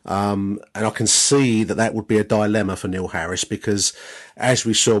 And I can see that would be a dilemma for Neil Harris, because as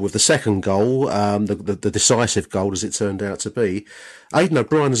we saw with the second goal, the decisive goal as it turned out to be, Aidan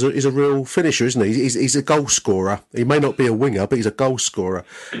O'Brien is a real finisher, isn't he? He's a goal scorer. He may not be a winger, but he's a goal scorer.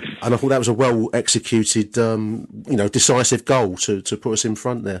 And I thought that was a well executed, decisive goal to put us in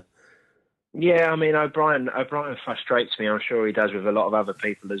front there. Yeah, I mean, O'Brien frustrates me. I'm sure he does with a lot of other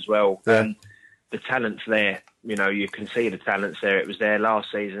people as well. Yeah. The talent's there. You can see the talent's there. It was there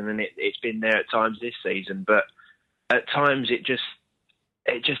last season, and it's been there at times this season. But at times, it just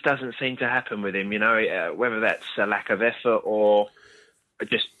doesn't seem to happen with him. Whether that's a lack of effort or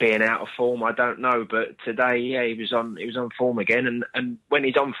just being out of form, I don't know. But today, he was on form again. And when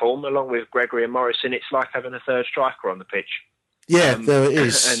he's on form, along with Gregory and Morrison, it's like having a third striker on the pitch. Yeah, there it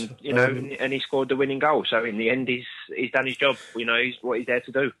is. And and he scored the winning goal. So in the end, he's done his job. He's what he's there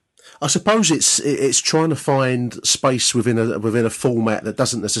to do. I suppose it's trying to find space within a format that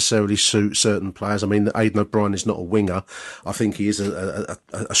doesn't necessarily suit certain players. I mean, Aidan O'Brien is not a winger. I think he is a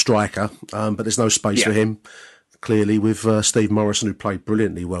striker, but there's no space for him. Clearly, with Steve Morrison, who played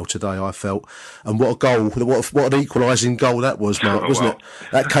brilliantly well today, I felt. And what a goal! What an equalising goal that was, Mark, wasn't it?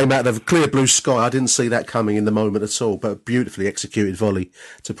 That came out of the clear blue sky. I didn't see that coming in the moment at all, but a beautifully executed volley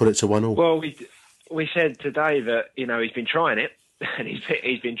to put it to 1-1. Well, we said today that he's been trying it, and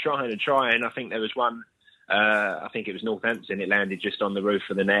he's been trying. I think there was one. I think it was Northampton. It landed just on the roof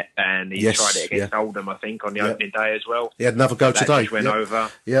of the net, and he tried it against Oldham. I think on the opening day as well. He had another go today. Just went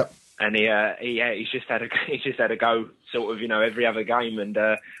over. Yep. And he's just had a go sort of every other game, and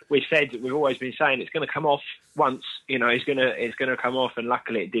we've always been saying it's going to come off once, it's going to come off, and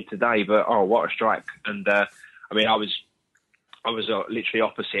luckily it did today. But what a strike! And I was literally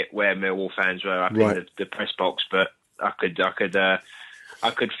opposite where Millwall fans were up in the press box, but I could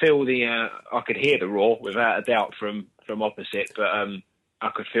feel I could hear the roar without a doubt from opposite, but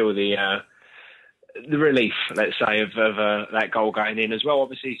I could feel the relief, let's say, of that goal going in as well.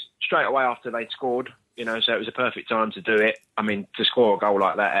 Obviously, straight away after they'd scored, so it was a perfect time to do it. I mean, to score a goal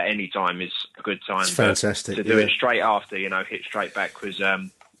like that at any time is a good time. It's fantastic. To do it straight after, hit straight back was,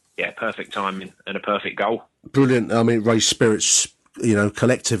 perfect timing and a perfect goal. Brilliant. I mean, it raised spirits,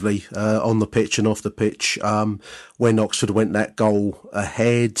 collectively on the pitch and off the pitch. When Oxford went that goal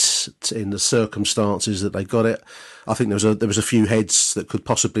ahead in the circumstances that they got it, I think there was a few heads that could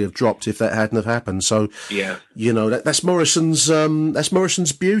possibly have dropped if that hadn't have happened. So that's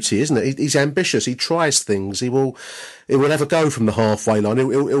Morrison's beauty, isn't it? He's ambitious. He tries things. He will have a go from the halfway line.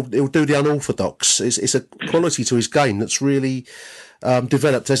 He'll do the unorthodox. It's a quality to his game that's really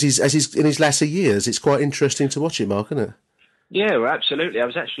developed as he's in his latter years. It's quite interesting to watch it, Mark, isn't it? Yeah, well, absolutely. I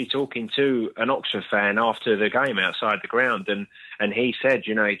was actually talking to an Oxford fan after the game outside the ground, and he said,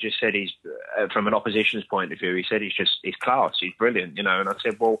 he just said he's, from an opposition's point of view, he said he's class, he's brilliant, And I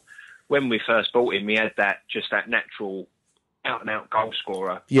said, well, when we first bought him, he had that natural out-and-out goal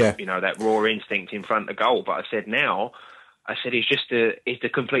scorer, that raw instinct in front of goal. But I said he's the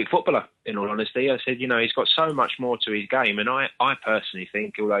complete footballer, in all honesty. I said, he's got so much more to his game, and I personally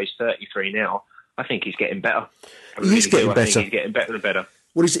think, although he's 33 now, I think he's getting better. He's getting better. I think he's getting better and better.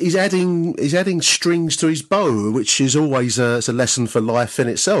 Well, he's adding strings to his bow, which is always it's a lesson for life in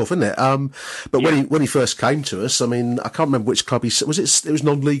itself, isn't it? But when he first came to us, I mean, I can't remember which club he was. It was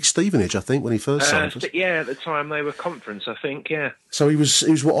non-league Stevenage, I think, when he first signed us. Yeah, at the time they were conference, I think. Yeah. So he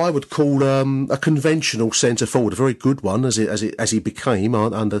was what I would call a conventional centre forward, a very good one as he became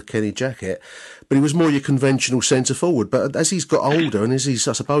under Kenny Jackett. But he was more your conventional centre forward. But as he's got older, and as he's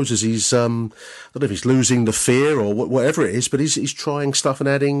I don't know if he's losing the fear or whatever it is, but he's trying stuff and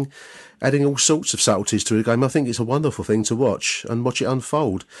adding all sorts of subtleties to the game. I think it's a wonderful thing to watch it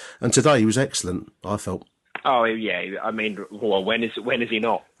unfold. And today he was excellent, I felt. Oh yeah, I mean, well, when is he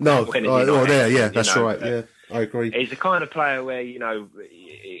not? No, when is he not? That's right. Yeah, I agree. He's the kind of player where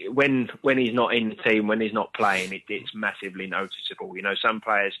when he's not in the team, when he's not playing, it's massively noticeable. Some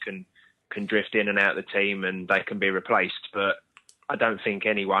players can drift in and out of the team and they can be replaced, but I don't think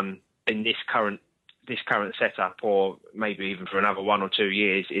anyone in this current setup, or maybe even for another 1 or 2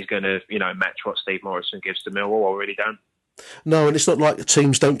 years, is going to match what Steve Morrison gives to Millwall. I really don't. No, and it's not like the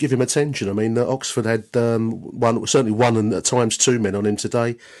teams don't give him attention. I mean, Oxford had certainly one and at times two men on him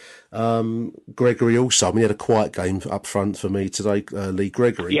today. Gregory also. I mean, he had a quiet game up front for me today, Lee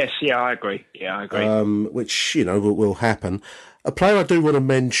Gregory. Yes, I agree. Which will happen. A player I do want to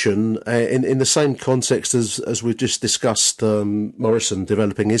mention in the same context as we've just discussed, Morrison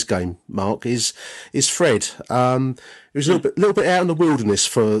developing his game, Mark, is Fred. He was a little bit out in the wilderness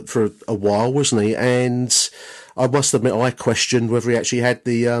for a while, wasn't he? And I must admit, I questioned whether he actually had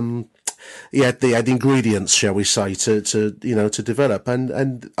the ingredients, shall we say, to develop.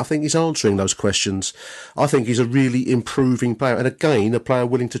 And I think he's answering those questions. I think he's a really improving player. And again, a player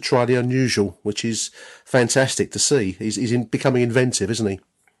willing to try the unusual, which is fantastic to see. He's becoming inventive, isn't he?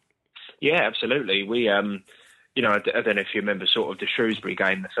 Yeah, absolutely. We, I don't know if you remember sort of the Shrewsbury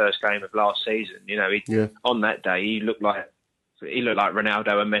game, the first game of last season. On that day, he looked like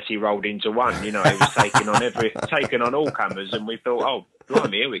Ronaldo and Messi rolled into one. He was taking on all comers, and we thought, oh,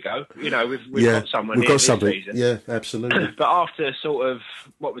 blimey, here we go. We've got someone. We've got something. This season. Yeah, absolutely. But after sort of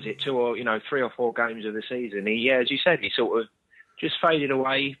 3 or 4 games of the season, he, as you said, he sort of just faded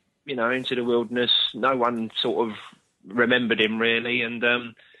away, into the wilderness. No one sort of remembered him really, and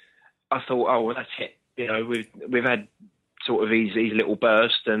I thought, oh, well, that's it. We've had sort of his little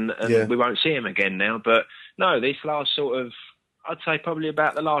burst, and we won't see him again now. But no, this last sort of I'd say probably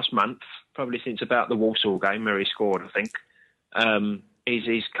about the last month, probably since about the Walsall game where he scored, I think.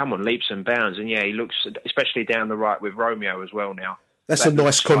 He's come on leaps and bounds, and he looks, especially down the right with Romeo as well now. That's a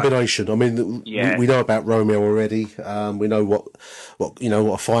nice combination. I mean, we know about Romeo already. We know what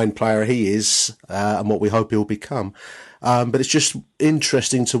a fine player he is, and what we hope he'll become. But it's just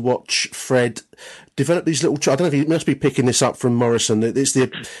interesting to watch Fred develop these little. I don't know if he must be picking this up from Morrison. It's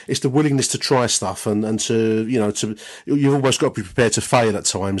the willingness to try stuff and to you've almost got to be prepared to fail at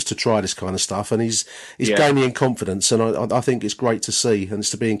times to try this kind of stuff. And he's gaining in confidence, and I think it's great to see, and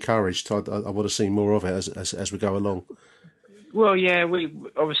it's to be encouraged. I want to see more of it as we go along. Well, yeah, we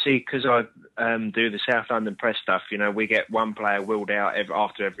obviously, because I do the South London press stuff, we get one player willed out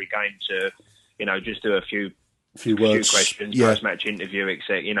after every game to, just do a few questions, post-match interview,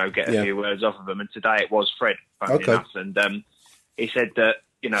 etc. Get a few words off of them. And today it was Fred, funny enough, and he said that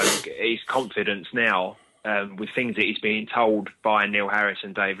his confidence now with things that he's being told by Neil Harris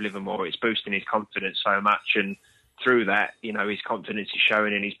and Dave Livermore, it's boosting his confidence so much, and through that, his confidence is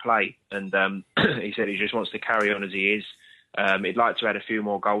showing in his play. And he said he just wants to carry on as he is. He'd like to add a few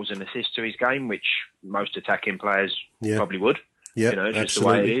more goals and assists to his game, which most attacking players probably would. Yeah, it's just the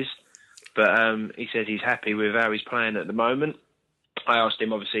way it is. But he says he's happy with how he's playing at the moment. I asked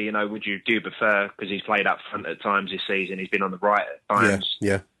him, obviously, do you prefer, because he's played up front at times this season, he's been on the right at times,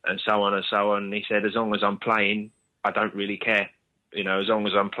 and so on and so on. He said, as long as I'm playing, I don't really care. As long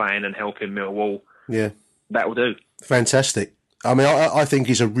as I'm playing and helping Millwall, that will do. Fantastic. I mean, I think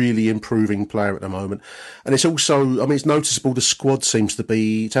he's a really improving player at the moment. And it's also, it's noticeable the squad seems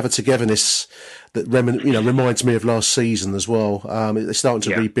to have a togetherness that reminds me of last season as well. It's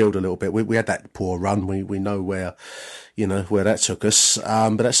starting to rebuild a little bit. We had that poor run. We know where that took us.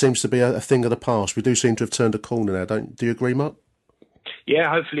 But that seems to be a thing of the past. We do seem to have turned a corner now. Do you agree, Mark? Yeah,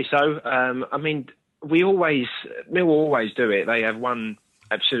 hopefully so. Millwall always do it. They have one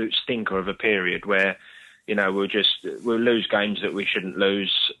absolute stinker of a period where, we'll lose games that we shouldn't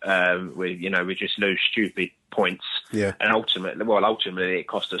lose. We just lose stupid points. Yeah. And ultimately, it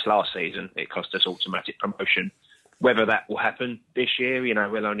cost us last season. It cost us automatic promotion. Whether that will happen this year,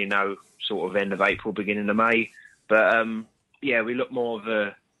 we'll only know sort of end of April, beginning of May. But we look more of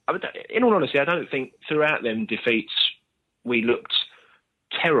in all honesty, I don't think throughout them defeats we looked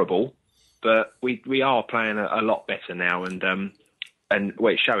terrible, but we are playing a lot better now, and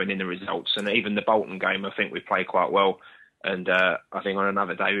it's showing in the results. And even the Bolton game, I think we played quite well. And I think on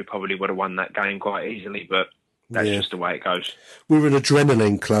another day, we probably would have won that game quite easily. But that's just the way it goes. We're an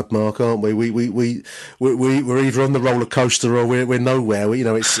adrenaline club, Mark, aren't we? We're either on the roller coaster or we're nowhere.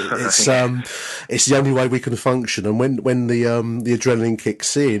 It's the only way we can function. And when the adrenaline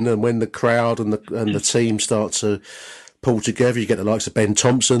kicks in, and when the crowd and the team start to pull together, you get the likes of Ben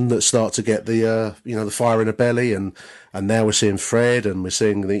Thompson that start to get the fire in the belly, and now we're seeing Fred, and we're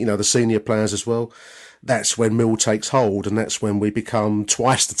seeing the senior players as well. That's when Mill takes hold, and that's when we become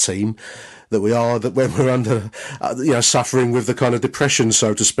twice the team that we are. That when we're under, suffering with the kind of depression,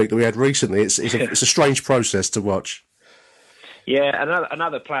 so to speak, that we had recently. It's a strange process to watch. Yeah,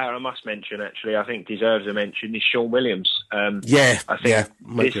 another player I must mention, actually, I think deserves a mention, is Sean Williams. I think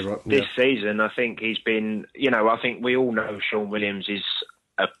this season, I think he's been, I think we all know Sean Williams is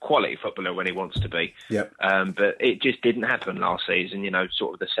a quality footballer when he wants to be. Yep. But it just didn't happen last season,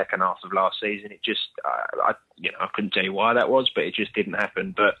 sort of the second half of last season. It just, I couldn't tell you why that was, but it just didn't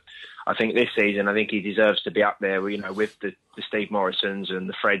happen. But I think this season, I think he deserves to be up there, with the Steve Morrisons and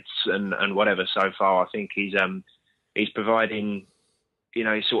the Freds and whatever so far. I think he's providing,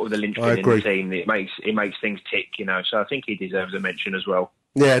 he's sort of the linchpin in the team. It makes things tick, So I think he deserves a mention as well.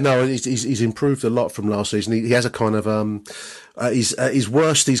 Yeah, no, he's improved a lot from last season. He has a kind of his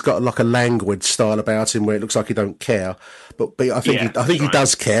worst. He's got like a languid style about him where it looks like he don't care, but I think he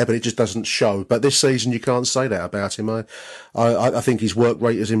does care, but it just doesn't show. But this season you can't say that about him. I think his work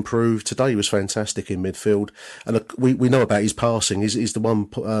rate has improved. Today he was fantastic in midfield, and we know about his passing. He's the one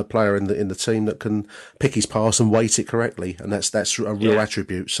player in the team that can pick his pass and weight it correctly, and that's a real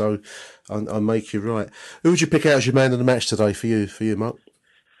attribute. So I make you right. Who would you pick out as your man of the match today for you, Mark?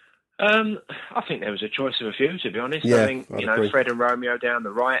 I think there was a choice of a few, to be honest. Yeah, I think, Fred and Romeo down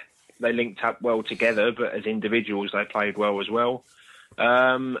the right, they linked up well together, but as individuals, they played well as well.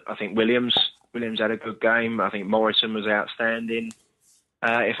 I think Williams had a good game. I think Morrison was outstanding.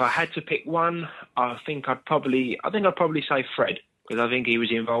 If I had to pick one, I think I'd probably say Fred, because I think he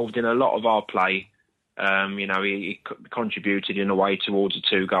was involved in a lot of our play. He contributed in a way towards the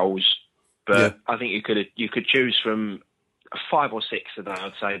 2 goals, but I think you could choose from 5 or 6 today,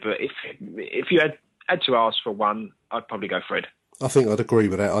 I'd say. But if you had to ask for one, I'd probably go Fred. I think I'd agree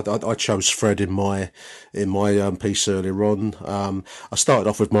with that. I chose Fred in my piece earlier on. I started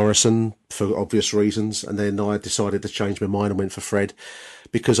off with Morrison for obvious reasons, and then I decided to change my mind and went for Fred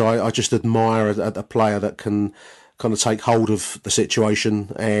because I just admire a player that can kind of take hold of the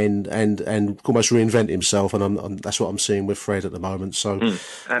situation and almost reinvent himself, and that's what I'm seeing with Fred at the moment. So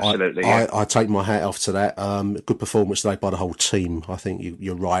absolutely, I take my hat off to that. Good performance today by the whole team. I think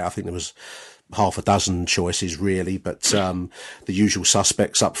you're right. I think there was half a dozen choices really, but the usual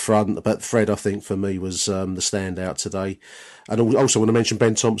suspects up front. But Fred, I think for me, was the standout today. And also want to mention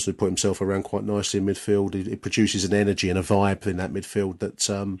Ben Thompson, who put himself around quite nicely in midfield. He produces an energy and a vibe in that midfield that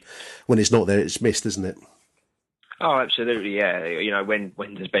when it's not there, it's missed, isn't it? Oh, absolutely, yeah. You know, when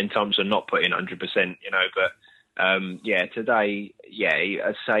does Ben Thompson not put in 100%? You know, but today,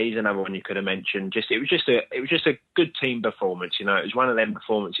 I'd say he's another one you could have mentioned. It was just a good team performance. You know, it was one of them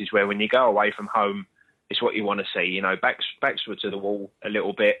performances where when you go away from home, it's what you want to see. You know, backs were to the wall a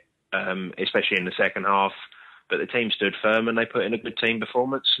little bit, especially in the second half. But the team stood firm and they put in a good team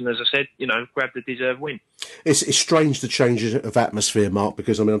performance. And as I said, you know, grabbed the deserved win. It's strange the changes of atmosphere, Mark,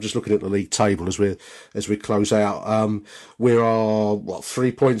 because I mean I'm just looking at the league table as we close out. We are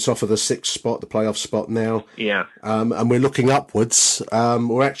 3 points off of the 6th spot, the playoff spot now. Yeah. And we're looking upwards.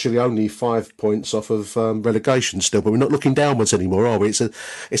 We're actually only 5 points off of relegation still, but we're not looking downwards anymore, are we? It's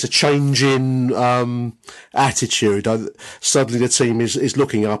a change in attitude. Suddenly the team is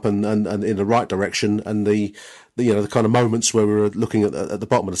looking up and in the right direction, and the kind of moments where we were looking at the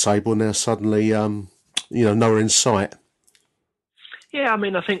bottom of the table now suddenly nowhere in sight. Yeah, I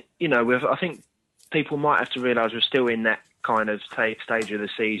mean, I think I think people might have to realise we're still in that kind of stage of the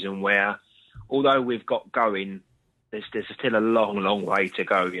season where, although we've got going, there's still a long way to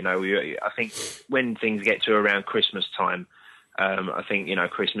go. You know, I think when things get to around Christmas time, I think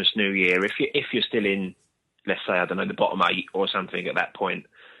Christmas, New Year, if you're still in, let's say, I don't know, the bottom 8 or something at that point,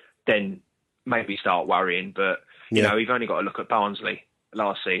 then maybe start worrying. But you've only got to look at Barnsley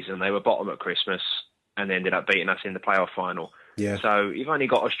last season. They were bottom at Christmas and they ended up beating us in the playoff final. Yeah. So you've only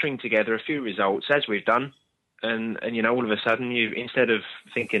got to string together a few results, as we've done, and all of a sudden, you, instead of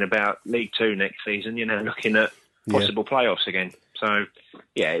thinking about League 2 next season, you're now looking at possible playoffs again. So,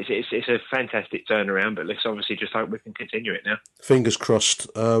 yeah, it's a fantastic turnaround, but let's obviously just hope we can continue it now. Fingers crossed.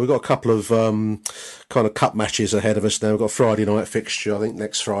 We've got a couple of kind of cup matches ahead of us now. We've got a Friday night fixture, I think,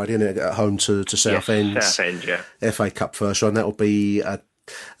 next Friday, isn't it? At home to Southend. Yes, Southend, yeah. FA Cup first round. That'll be...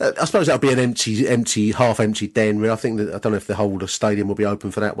 I suppose that'll be an half-empty den. I think that I don't know if the whole stadium will be open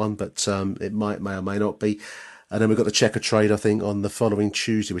for that one, but it may or may not be. And then we've got the Checker Trade, I think, on the following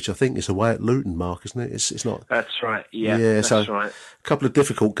Tuesday, which I think is away at Luton, Mark, isn't it? It's not. That's right. Yeah, that's right. A couple of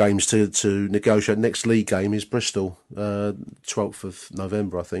difficult games to negotiate. Next league game is Bristol, 12th of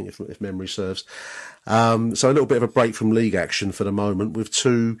November, I think, if memory serves. So a little bit of a break from league action for the moment, with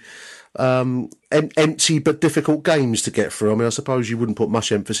two empty but difficult games to get through. I mean, I suppose you wouldn't put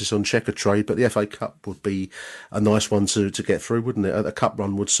much emphasis on Checker Trade, but the FA Cup would be a nice one to get through, wouldn't it? A cup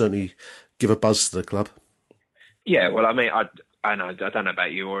run would certainly give a buzz to the club. Yeah, well, I mean, I don't know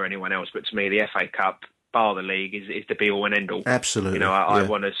about you or anyone else, but to me, the FA Cup, bar the league, is the be all and end all. Absolutely. I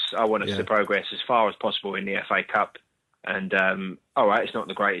want us to progress as far as possible in the FA Cup. And all right, it's not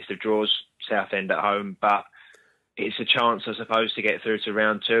the greatest of draws, Southend at home, but it's a chance, I suppose, to get through to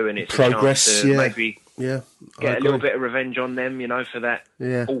round 2, and it's progress, a chance to maybe get a little bit of revenge on them, for that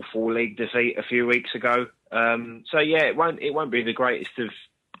awful league defeat a few weeks ago. It won't be the greatest of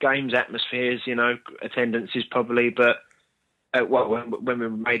games, atmospheres, attendances probably, but when we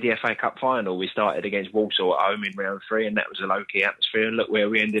made the FA Cup final, we started against Walsall at home in round 3, and that was a low-key atmosphere, and look where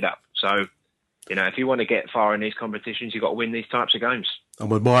we ended up. So, if you want to get far in these competitions, you've got to win these types of games.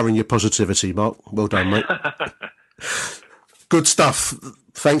 I'm admiring your positivity, Mark. Well done, mate. Good stuff.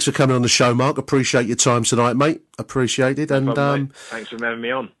 Thanks for coming on the show, Mark. Appreciate your time tonight, mate. Appreciate it. No problem, mate. Thanks for having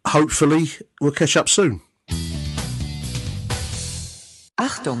me on. Hopefully, we'll catch up soon.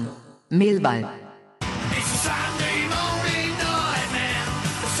 Achtung, Mehlball.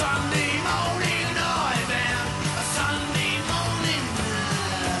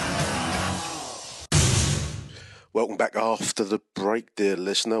 Welcome back after the break, dear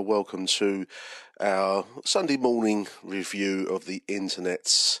listener. Welcome to our Sunday morning review of the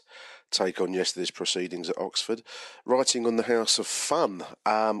internet's take on yesterday's proceedings at Oxford. Writing on the House of Fun,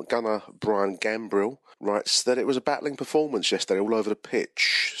 gunner Brian Gambrill writes that it was a battling performance yesterday all over the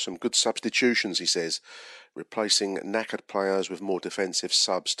pitch. Some good substitutions, he says, replacing knackered players with more defensive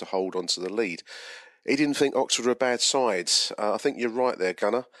subs to hold on to the lead. He didn't think Oxford were a bad side. I think you're right there,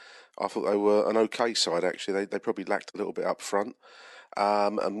 Gunner. I thought they were an okay side, actually. They probably lacked a little bit up front.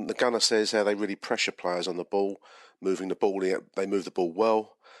 And the Gunner says how they really pressure players on the ball, moving the ball in. They move the ball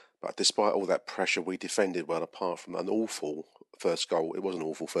well, but despite all that pressure, we defended well, apart from an awful first goal. It was an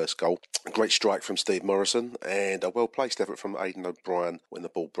awful first goal. A great strike from Steve Morrison and a well-placed effort from Aidan O'Brien when the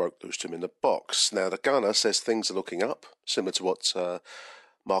ball broke loose to him in the box. Now, the Gunner says things are looking up, similar to what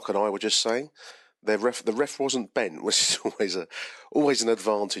Mark and I were just saying. The ref wasn't bent, which is always an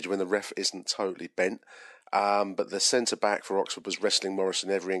advantage when the ref isn't totally bent. But the centre-back for Oxford was wrestling Morrison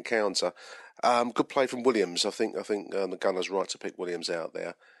every encounter. Good play from Williams. I think the Gunner's right to pick Williams out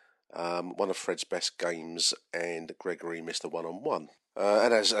there. One of Fred's best games, and Gregory missed a one-on-one.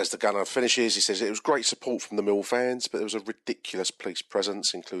 And as the Gunner finishes, he says it was great support from the Mill fans, but there was a ridiculous police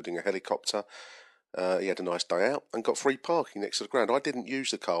presence, including a helicopter. He had a nice day out and got free parking next to the ground. I didn't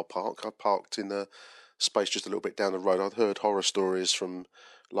use the car park. I parked in a space just a little bit down the road. I'd heard horror stories from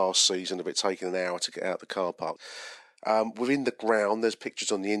last season of it taking an hour to get out the car park. Within the ground, there's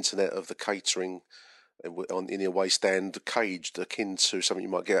pictures on the internet of the catering in the away stand, caged, akin to something you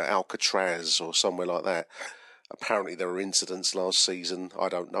might get at Alcatraz or somewhere like that. Apparently there were incidents last season. I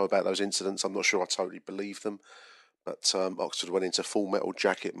don't know about those incidents. I'm not sure I totally believe them. But Oxford went into full metal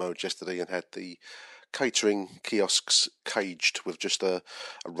jacket mode yesterday and had the catering kiosks caged with just a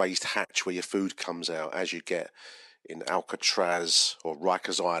raised hatch where your food comes out, as you get in Alcatraz or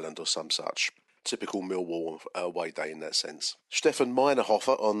Rikers Island or some such. Typical Millwall away day in that sense. Stefan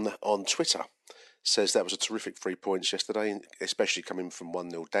Meinerhofer on Twitter says that was a terrific 3 points yesterday, especially coming from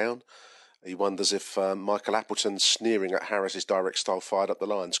 1-0 down. He wonders if Michael Appleton sneering at Harris's direct style fired up the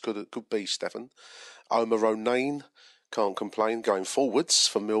lines. Could be, Stefan. Omar O'Neill can't complain going forwards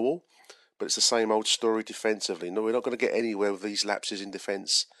for Millwall, but it's the same old story defensively. No, we're not going to get anywhere with these lapses in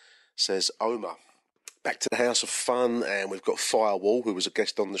defence, says Omar. Back to the House of Fun, and we've got Firewall, who was a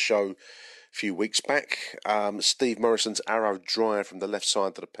guest on the show a few weeks back. Steve Morrison's arrow drive from the left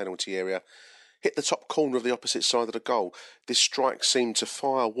side to the penalty area hit the top corner of the opposite side of the goal. This strike seemed to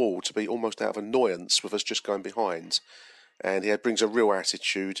Firewall to be almost out of annoyance with us just going behind. And he brings a real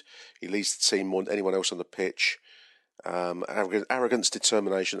attitude. He leads the team more than anyone else on the pitch. Arrogance,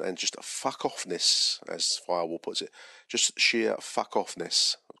 determination, and just a fuck-offness, as Firewall puts it. Just sheer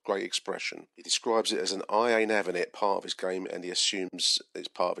fuck-offness. Great expression. He describes it as an I ain't having it part of his game, and he assumes it's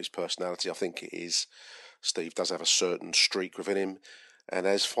part of his personality. I think it is. Steve does have a certain streak within him. And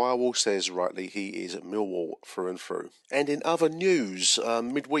as Firewall says rightly, he is Millwall through and through. And in other news,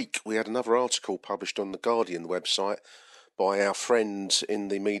 midweek we had another article published on the Guardian website by our friend in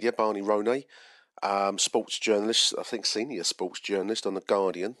the media, Barney Ronay, sports journalist, I think senior sports journalist on the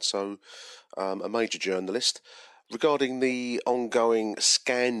Guardian, so a major journalist, regarding the ongoing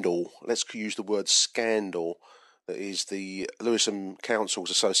scandal, let's use the word scandal, that is the Lewisham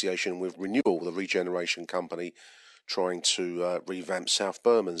Council's association with Renewal, the regeneration company, trying to revamp South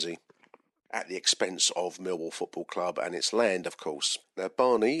Bermondsey at the expense of Millwall Football Club and its land, of course. Now,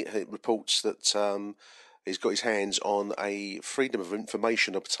 Barney reports that he's got his hands on a Freedom of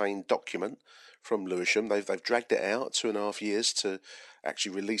Information obtained document from Lewisham. They've dragged it out 2.5 years to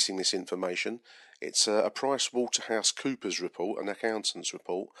actually releasing this information. It's a PricewaterhouseCoopers report, an accountant's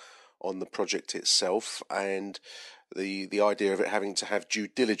report on the project itself, and the idea of it having to have due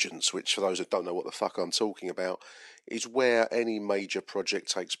diligence, which for those that don't know what the fuck I'm talking about, is where any major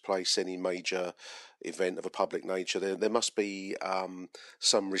project takes place, any major event of a public nature, there must be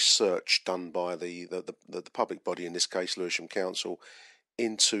some research done by the public body, in this case Lewisham Council,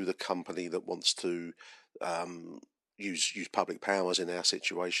 into the company that wants to use public powers in our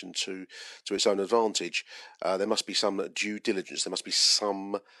situation to its own advantage. There must be some due diligence, there must be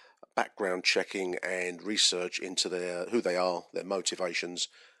some background checking and research into who they are, their motivations,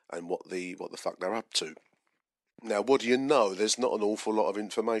 and what the fuck they're up to. Now, what do you know? There's not an awful lot of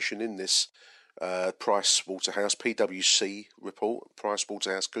information in this PwC report,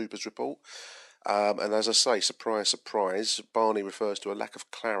 PricewaterhouseCoopers report. And as I say, surprise, surprise, Barney refers to a lack of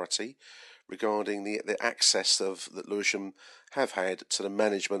clarity regarding the access that Lewisham have had to the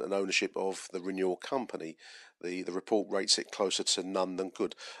management and ownership of the Renewal Company. The report rates it closer to none than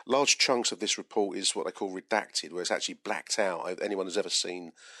good. Large chunks of this report is what they call redacted, where it's actually blacked out. Anyone who's ever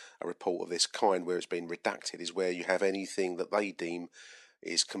seen a report of this kind where it's been redacted is where you have anything that they deem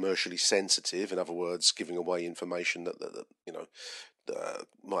is commercially sensitive, in other words, giving away information that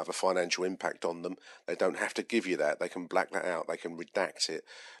might have a financial impact on them. They don't have to give you that. They can black that out. They can redact it.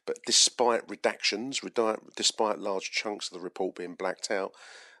 But despite redactions, despite large chunks of the report being blacked out,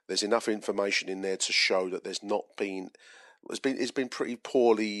 there's enough information in there to show that it's been pretty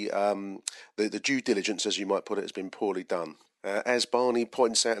poorly, the due diligence, as you might put it, has been poorly done. As Barney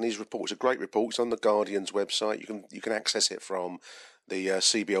points out in his report, it's a great report. It's on the Guardian's website. You can access it from the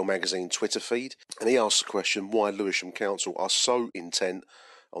CBL magazine Twitter feed, and he asked the question why Lewisham Council are so intent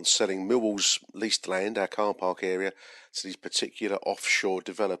on selling Millwall's leased land, our car park area, to these particular offshore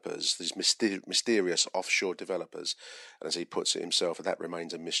developers, these mysterious offshore developers. And as he puts it himself, that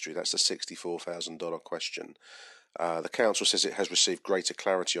remains a mystery. That's the $64,000 question. The council says it has received greater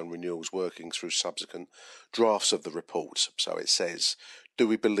clarity on renewals working through subsequent drafts of the report. So it says, do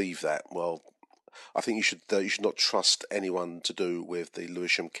we believe that? Well, I think you should not trust anyone to do with the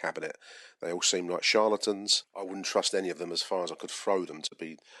Lewisham cabinet. They all seem like charlatans. I wouldn't trust any of them as far as I could throw them, to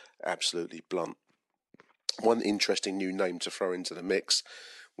be absolutely blunt. One interesting new name to throw into the mix.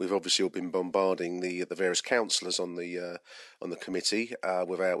 We've obviously all been bombarding the various councillors on the committee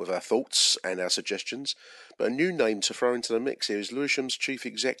with our thoughts and our suggestions. But a new name to throw into the mix here is Lewisham's chief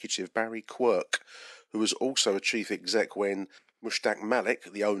executive Barry Quirk, who was also a chief exec when Mushtaq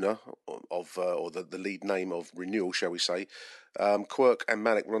Malik, the owner of or the lead name of Renewal, shall we say, Quirk and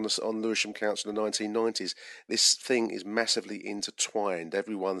Malik were on Lewisham Council in the 1990s. This thing is massively intertwined.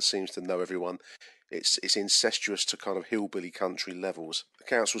 Everyone seems to know everyone. It's incestuous to kind of hillbilly country levels. The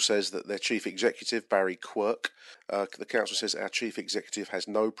council says that their chief executive, Barry Quirk, the council says our chief executive has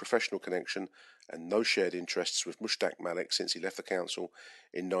no professional connection and no shared interests with Mushtaq Malik since he left the council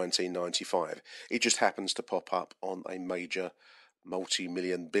in 1995. He just happens to pop up on a major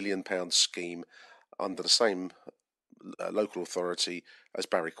multi-million, billion-pound scheme under the same local authority as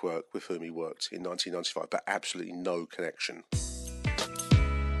Barry Quirk, with whom he worked in 1995, but absolutely no connection.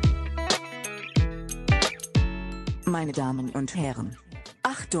 Meine Damen und Herren,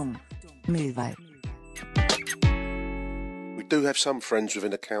 Achtung, Millwall. We do have some friends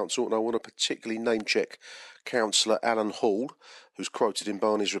within the council, and I want to particularly name-check Councillor Alan Hall, who's quoted in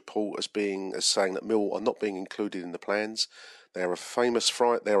Barney's report as saying that Millwall are not being included in the plans. They are a famous,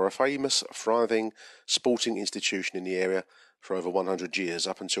 thriving sporting institution in the area for over 100 years.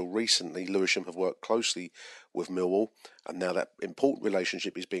 Up until recently, Lewisham have worked closely with Millwall, and now that important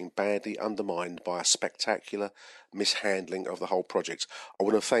relationship is being badly undermined by a spectacular mishandling of the whole project. I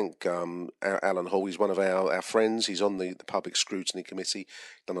want to thank Alan Hall. He's one of our friends. He's on the Public Scrutiny Committee,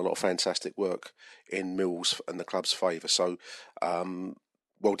 done a lot of fantastic work in Millwall's and the club's favour. So,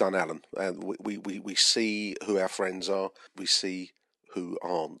 well done, Alan. We see who our friends are. We see who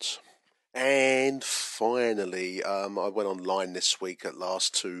aren't. And finally, I went online this week at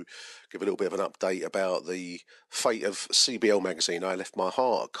last to give a little bit of an update about the fate of CBL magazine. I left my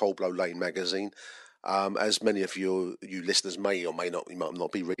heart at Coldblow Lane magazine. As many of you listeners may or may not, you might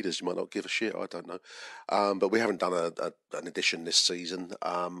not be readers, you might not give a shit, I don't know. But we haven't done an edition this season.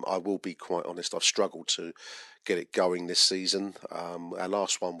 I will be quite honest, I've struggled to get it going this season. Our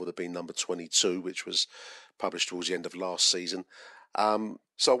last one would have been number 22, which was published towards the end of last season.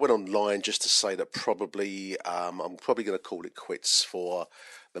 So I went online just to say that probably I'm probably going to call it quits for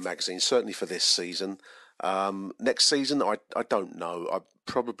the magazine, certainly for this season. Next season, I don't know. I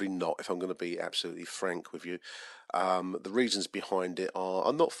probably not, if I'm going to be absolutely frank with you. The reasons behind it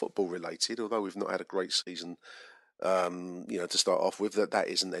are not football related, although we've not had a great season. To start off with, that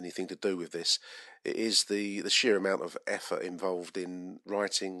isn't anything to do with this. It is the sheer amount of effort involved in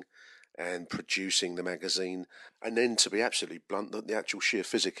writing and producing the magazine, and then, to be absolutely blunt, the actual sheer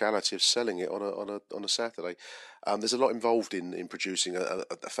physicality of selling it on a Saturday. There's a lot involved in producing a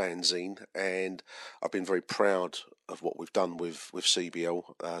fanzine, and I've been very proud of what we've done with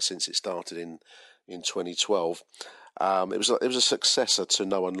CBL since it started in 2012. It was a successor to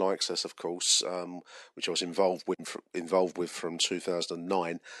No One Likes Us, of course, which I was involved with from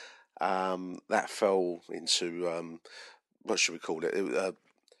 2009. That fell into what should we call it?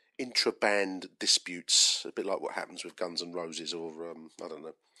 Intra-band disputes, a bit like what happens with Guns N' Roses or, I don't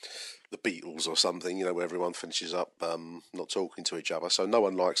know, the Beatles or something, where everyone finishes up not talking to each other. So No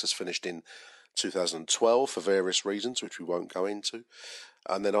One Likes Us finished in 2012 for various reasons, which we won't go into.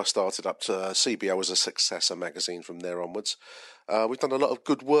 And then I started up to CBL as a successor magazine from there onwards. We've done a lot of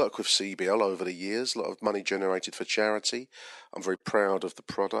good work with CBL over the years, a lot of money generated for charity. I'm very proud of the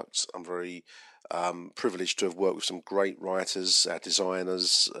product. I'm very privileged to have worked with some great writers,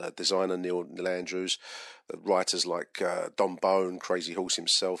 designers, designer Neil Andrews, writers like Don Bone, Crazy Horse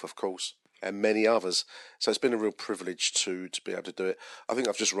himself, of course, and many others. So it's been a real privilege to be able to do it. I think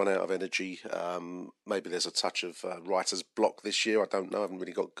I've just run out of energy. Maybe there's a touch of writer's block this year. I don't know. I haven't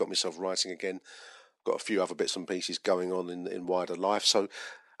really got myself writing again. Got a few other bits and pieces going on in wider life. So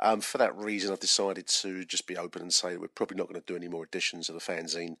for that reason, I've decided to just be open and say we're probably not going to do any more editions of the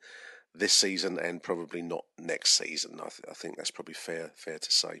fanzine this season, and probably not next season. I think that's probably fair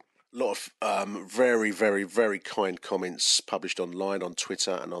to say. A lot of very, very, very kind comments published online on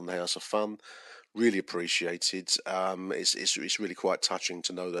Twitter and on the House of Fun really appreciated. It's really quite touching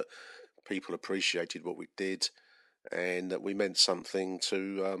to know that people appreciated what we did and that we meant something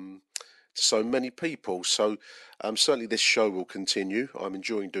to so many people. So certainly this show will continue. I'm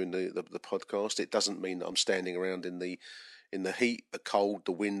enjoying doing the podcast. It doesn't mean that I'm standing around in the heat, the cold,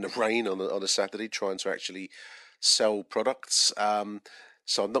 the wind, the rain on a Saturday trying to actually sell products.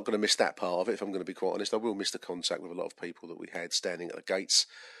 So I'm not going to miss that part of it, if I'm going to be quite honest. I will miss the contact with a lot of people that we had standing at the gates.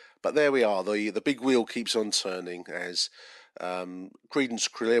 But there we are. The big wheel keeps on turning as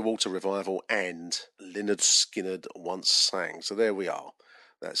Creedence Clearwater Revival and Lynyrd Skynyrd once sang. So there we are.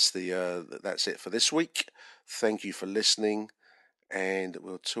 That's it for this week. Thank you for listening, and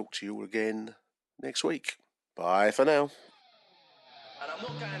we'll talk to you all again next week. Bye for now. And I'm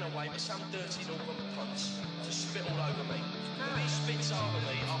not going away with some dirty northern punts to spit all over me. If he spits over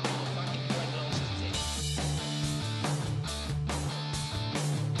me, I'll put a fucking point glasses in.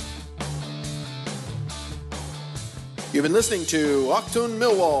 You've been listening to Achtung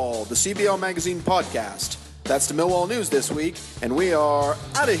Millwall, the CBL Magazine podcast. That's the Millwall news this week, and we are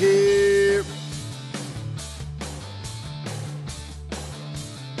out of here.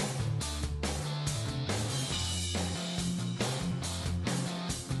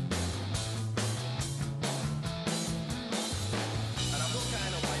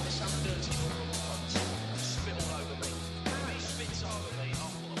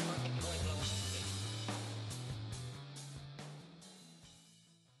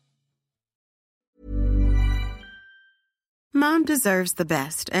 Mom deserves the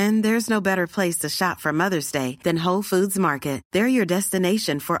best, and there's no better place to shop for Mother's Day than Whole Foods Market. They're your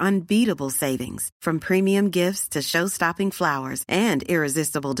destination for unbeatable savings, from premium gifts to show-stopping flowers and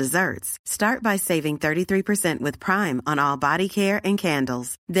irresistible desserts. Start by saving 33% with Prime on all body care and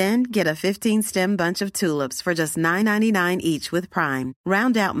candles. Then get a 15-stem bunch of tulips for just $9.99 each with Prime.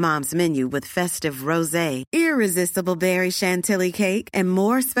 Round out Mom's menu with festive rosé, irresistible berry chantilly cake, and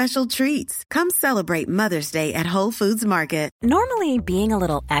more special treats. Come celebrate Mother's Day at Whole Foods Market. Normally, being a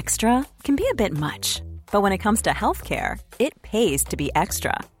little extra can be a bit much, but when it comes to healthcare, it pays to be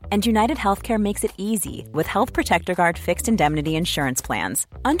extra. And United Healthcare makes it easy with Health Protector Guard fixed indemnity insurance plans.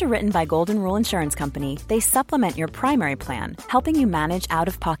 Underwritten by Golden Rule Insurance Company, they supplement your primary plan, helping you manage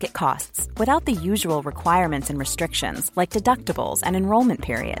out-of-pocket costs without the usual requirements and restrictions like deductibles and enrollment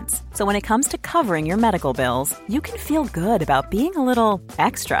periods. So when it comes to covering your medical bills, you can feel good about being a little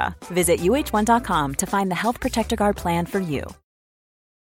extra. Visit UH1.com to find the Health Protector Guard plan for you.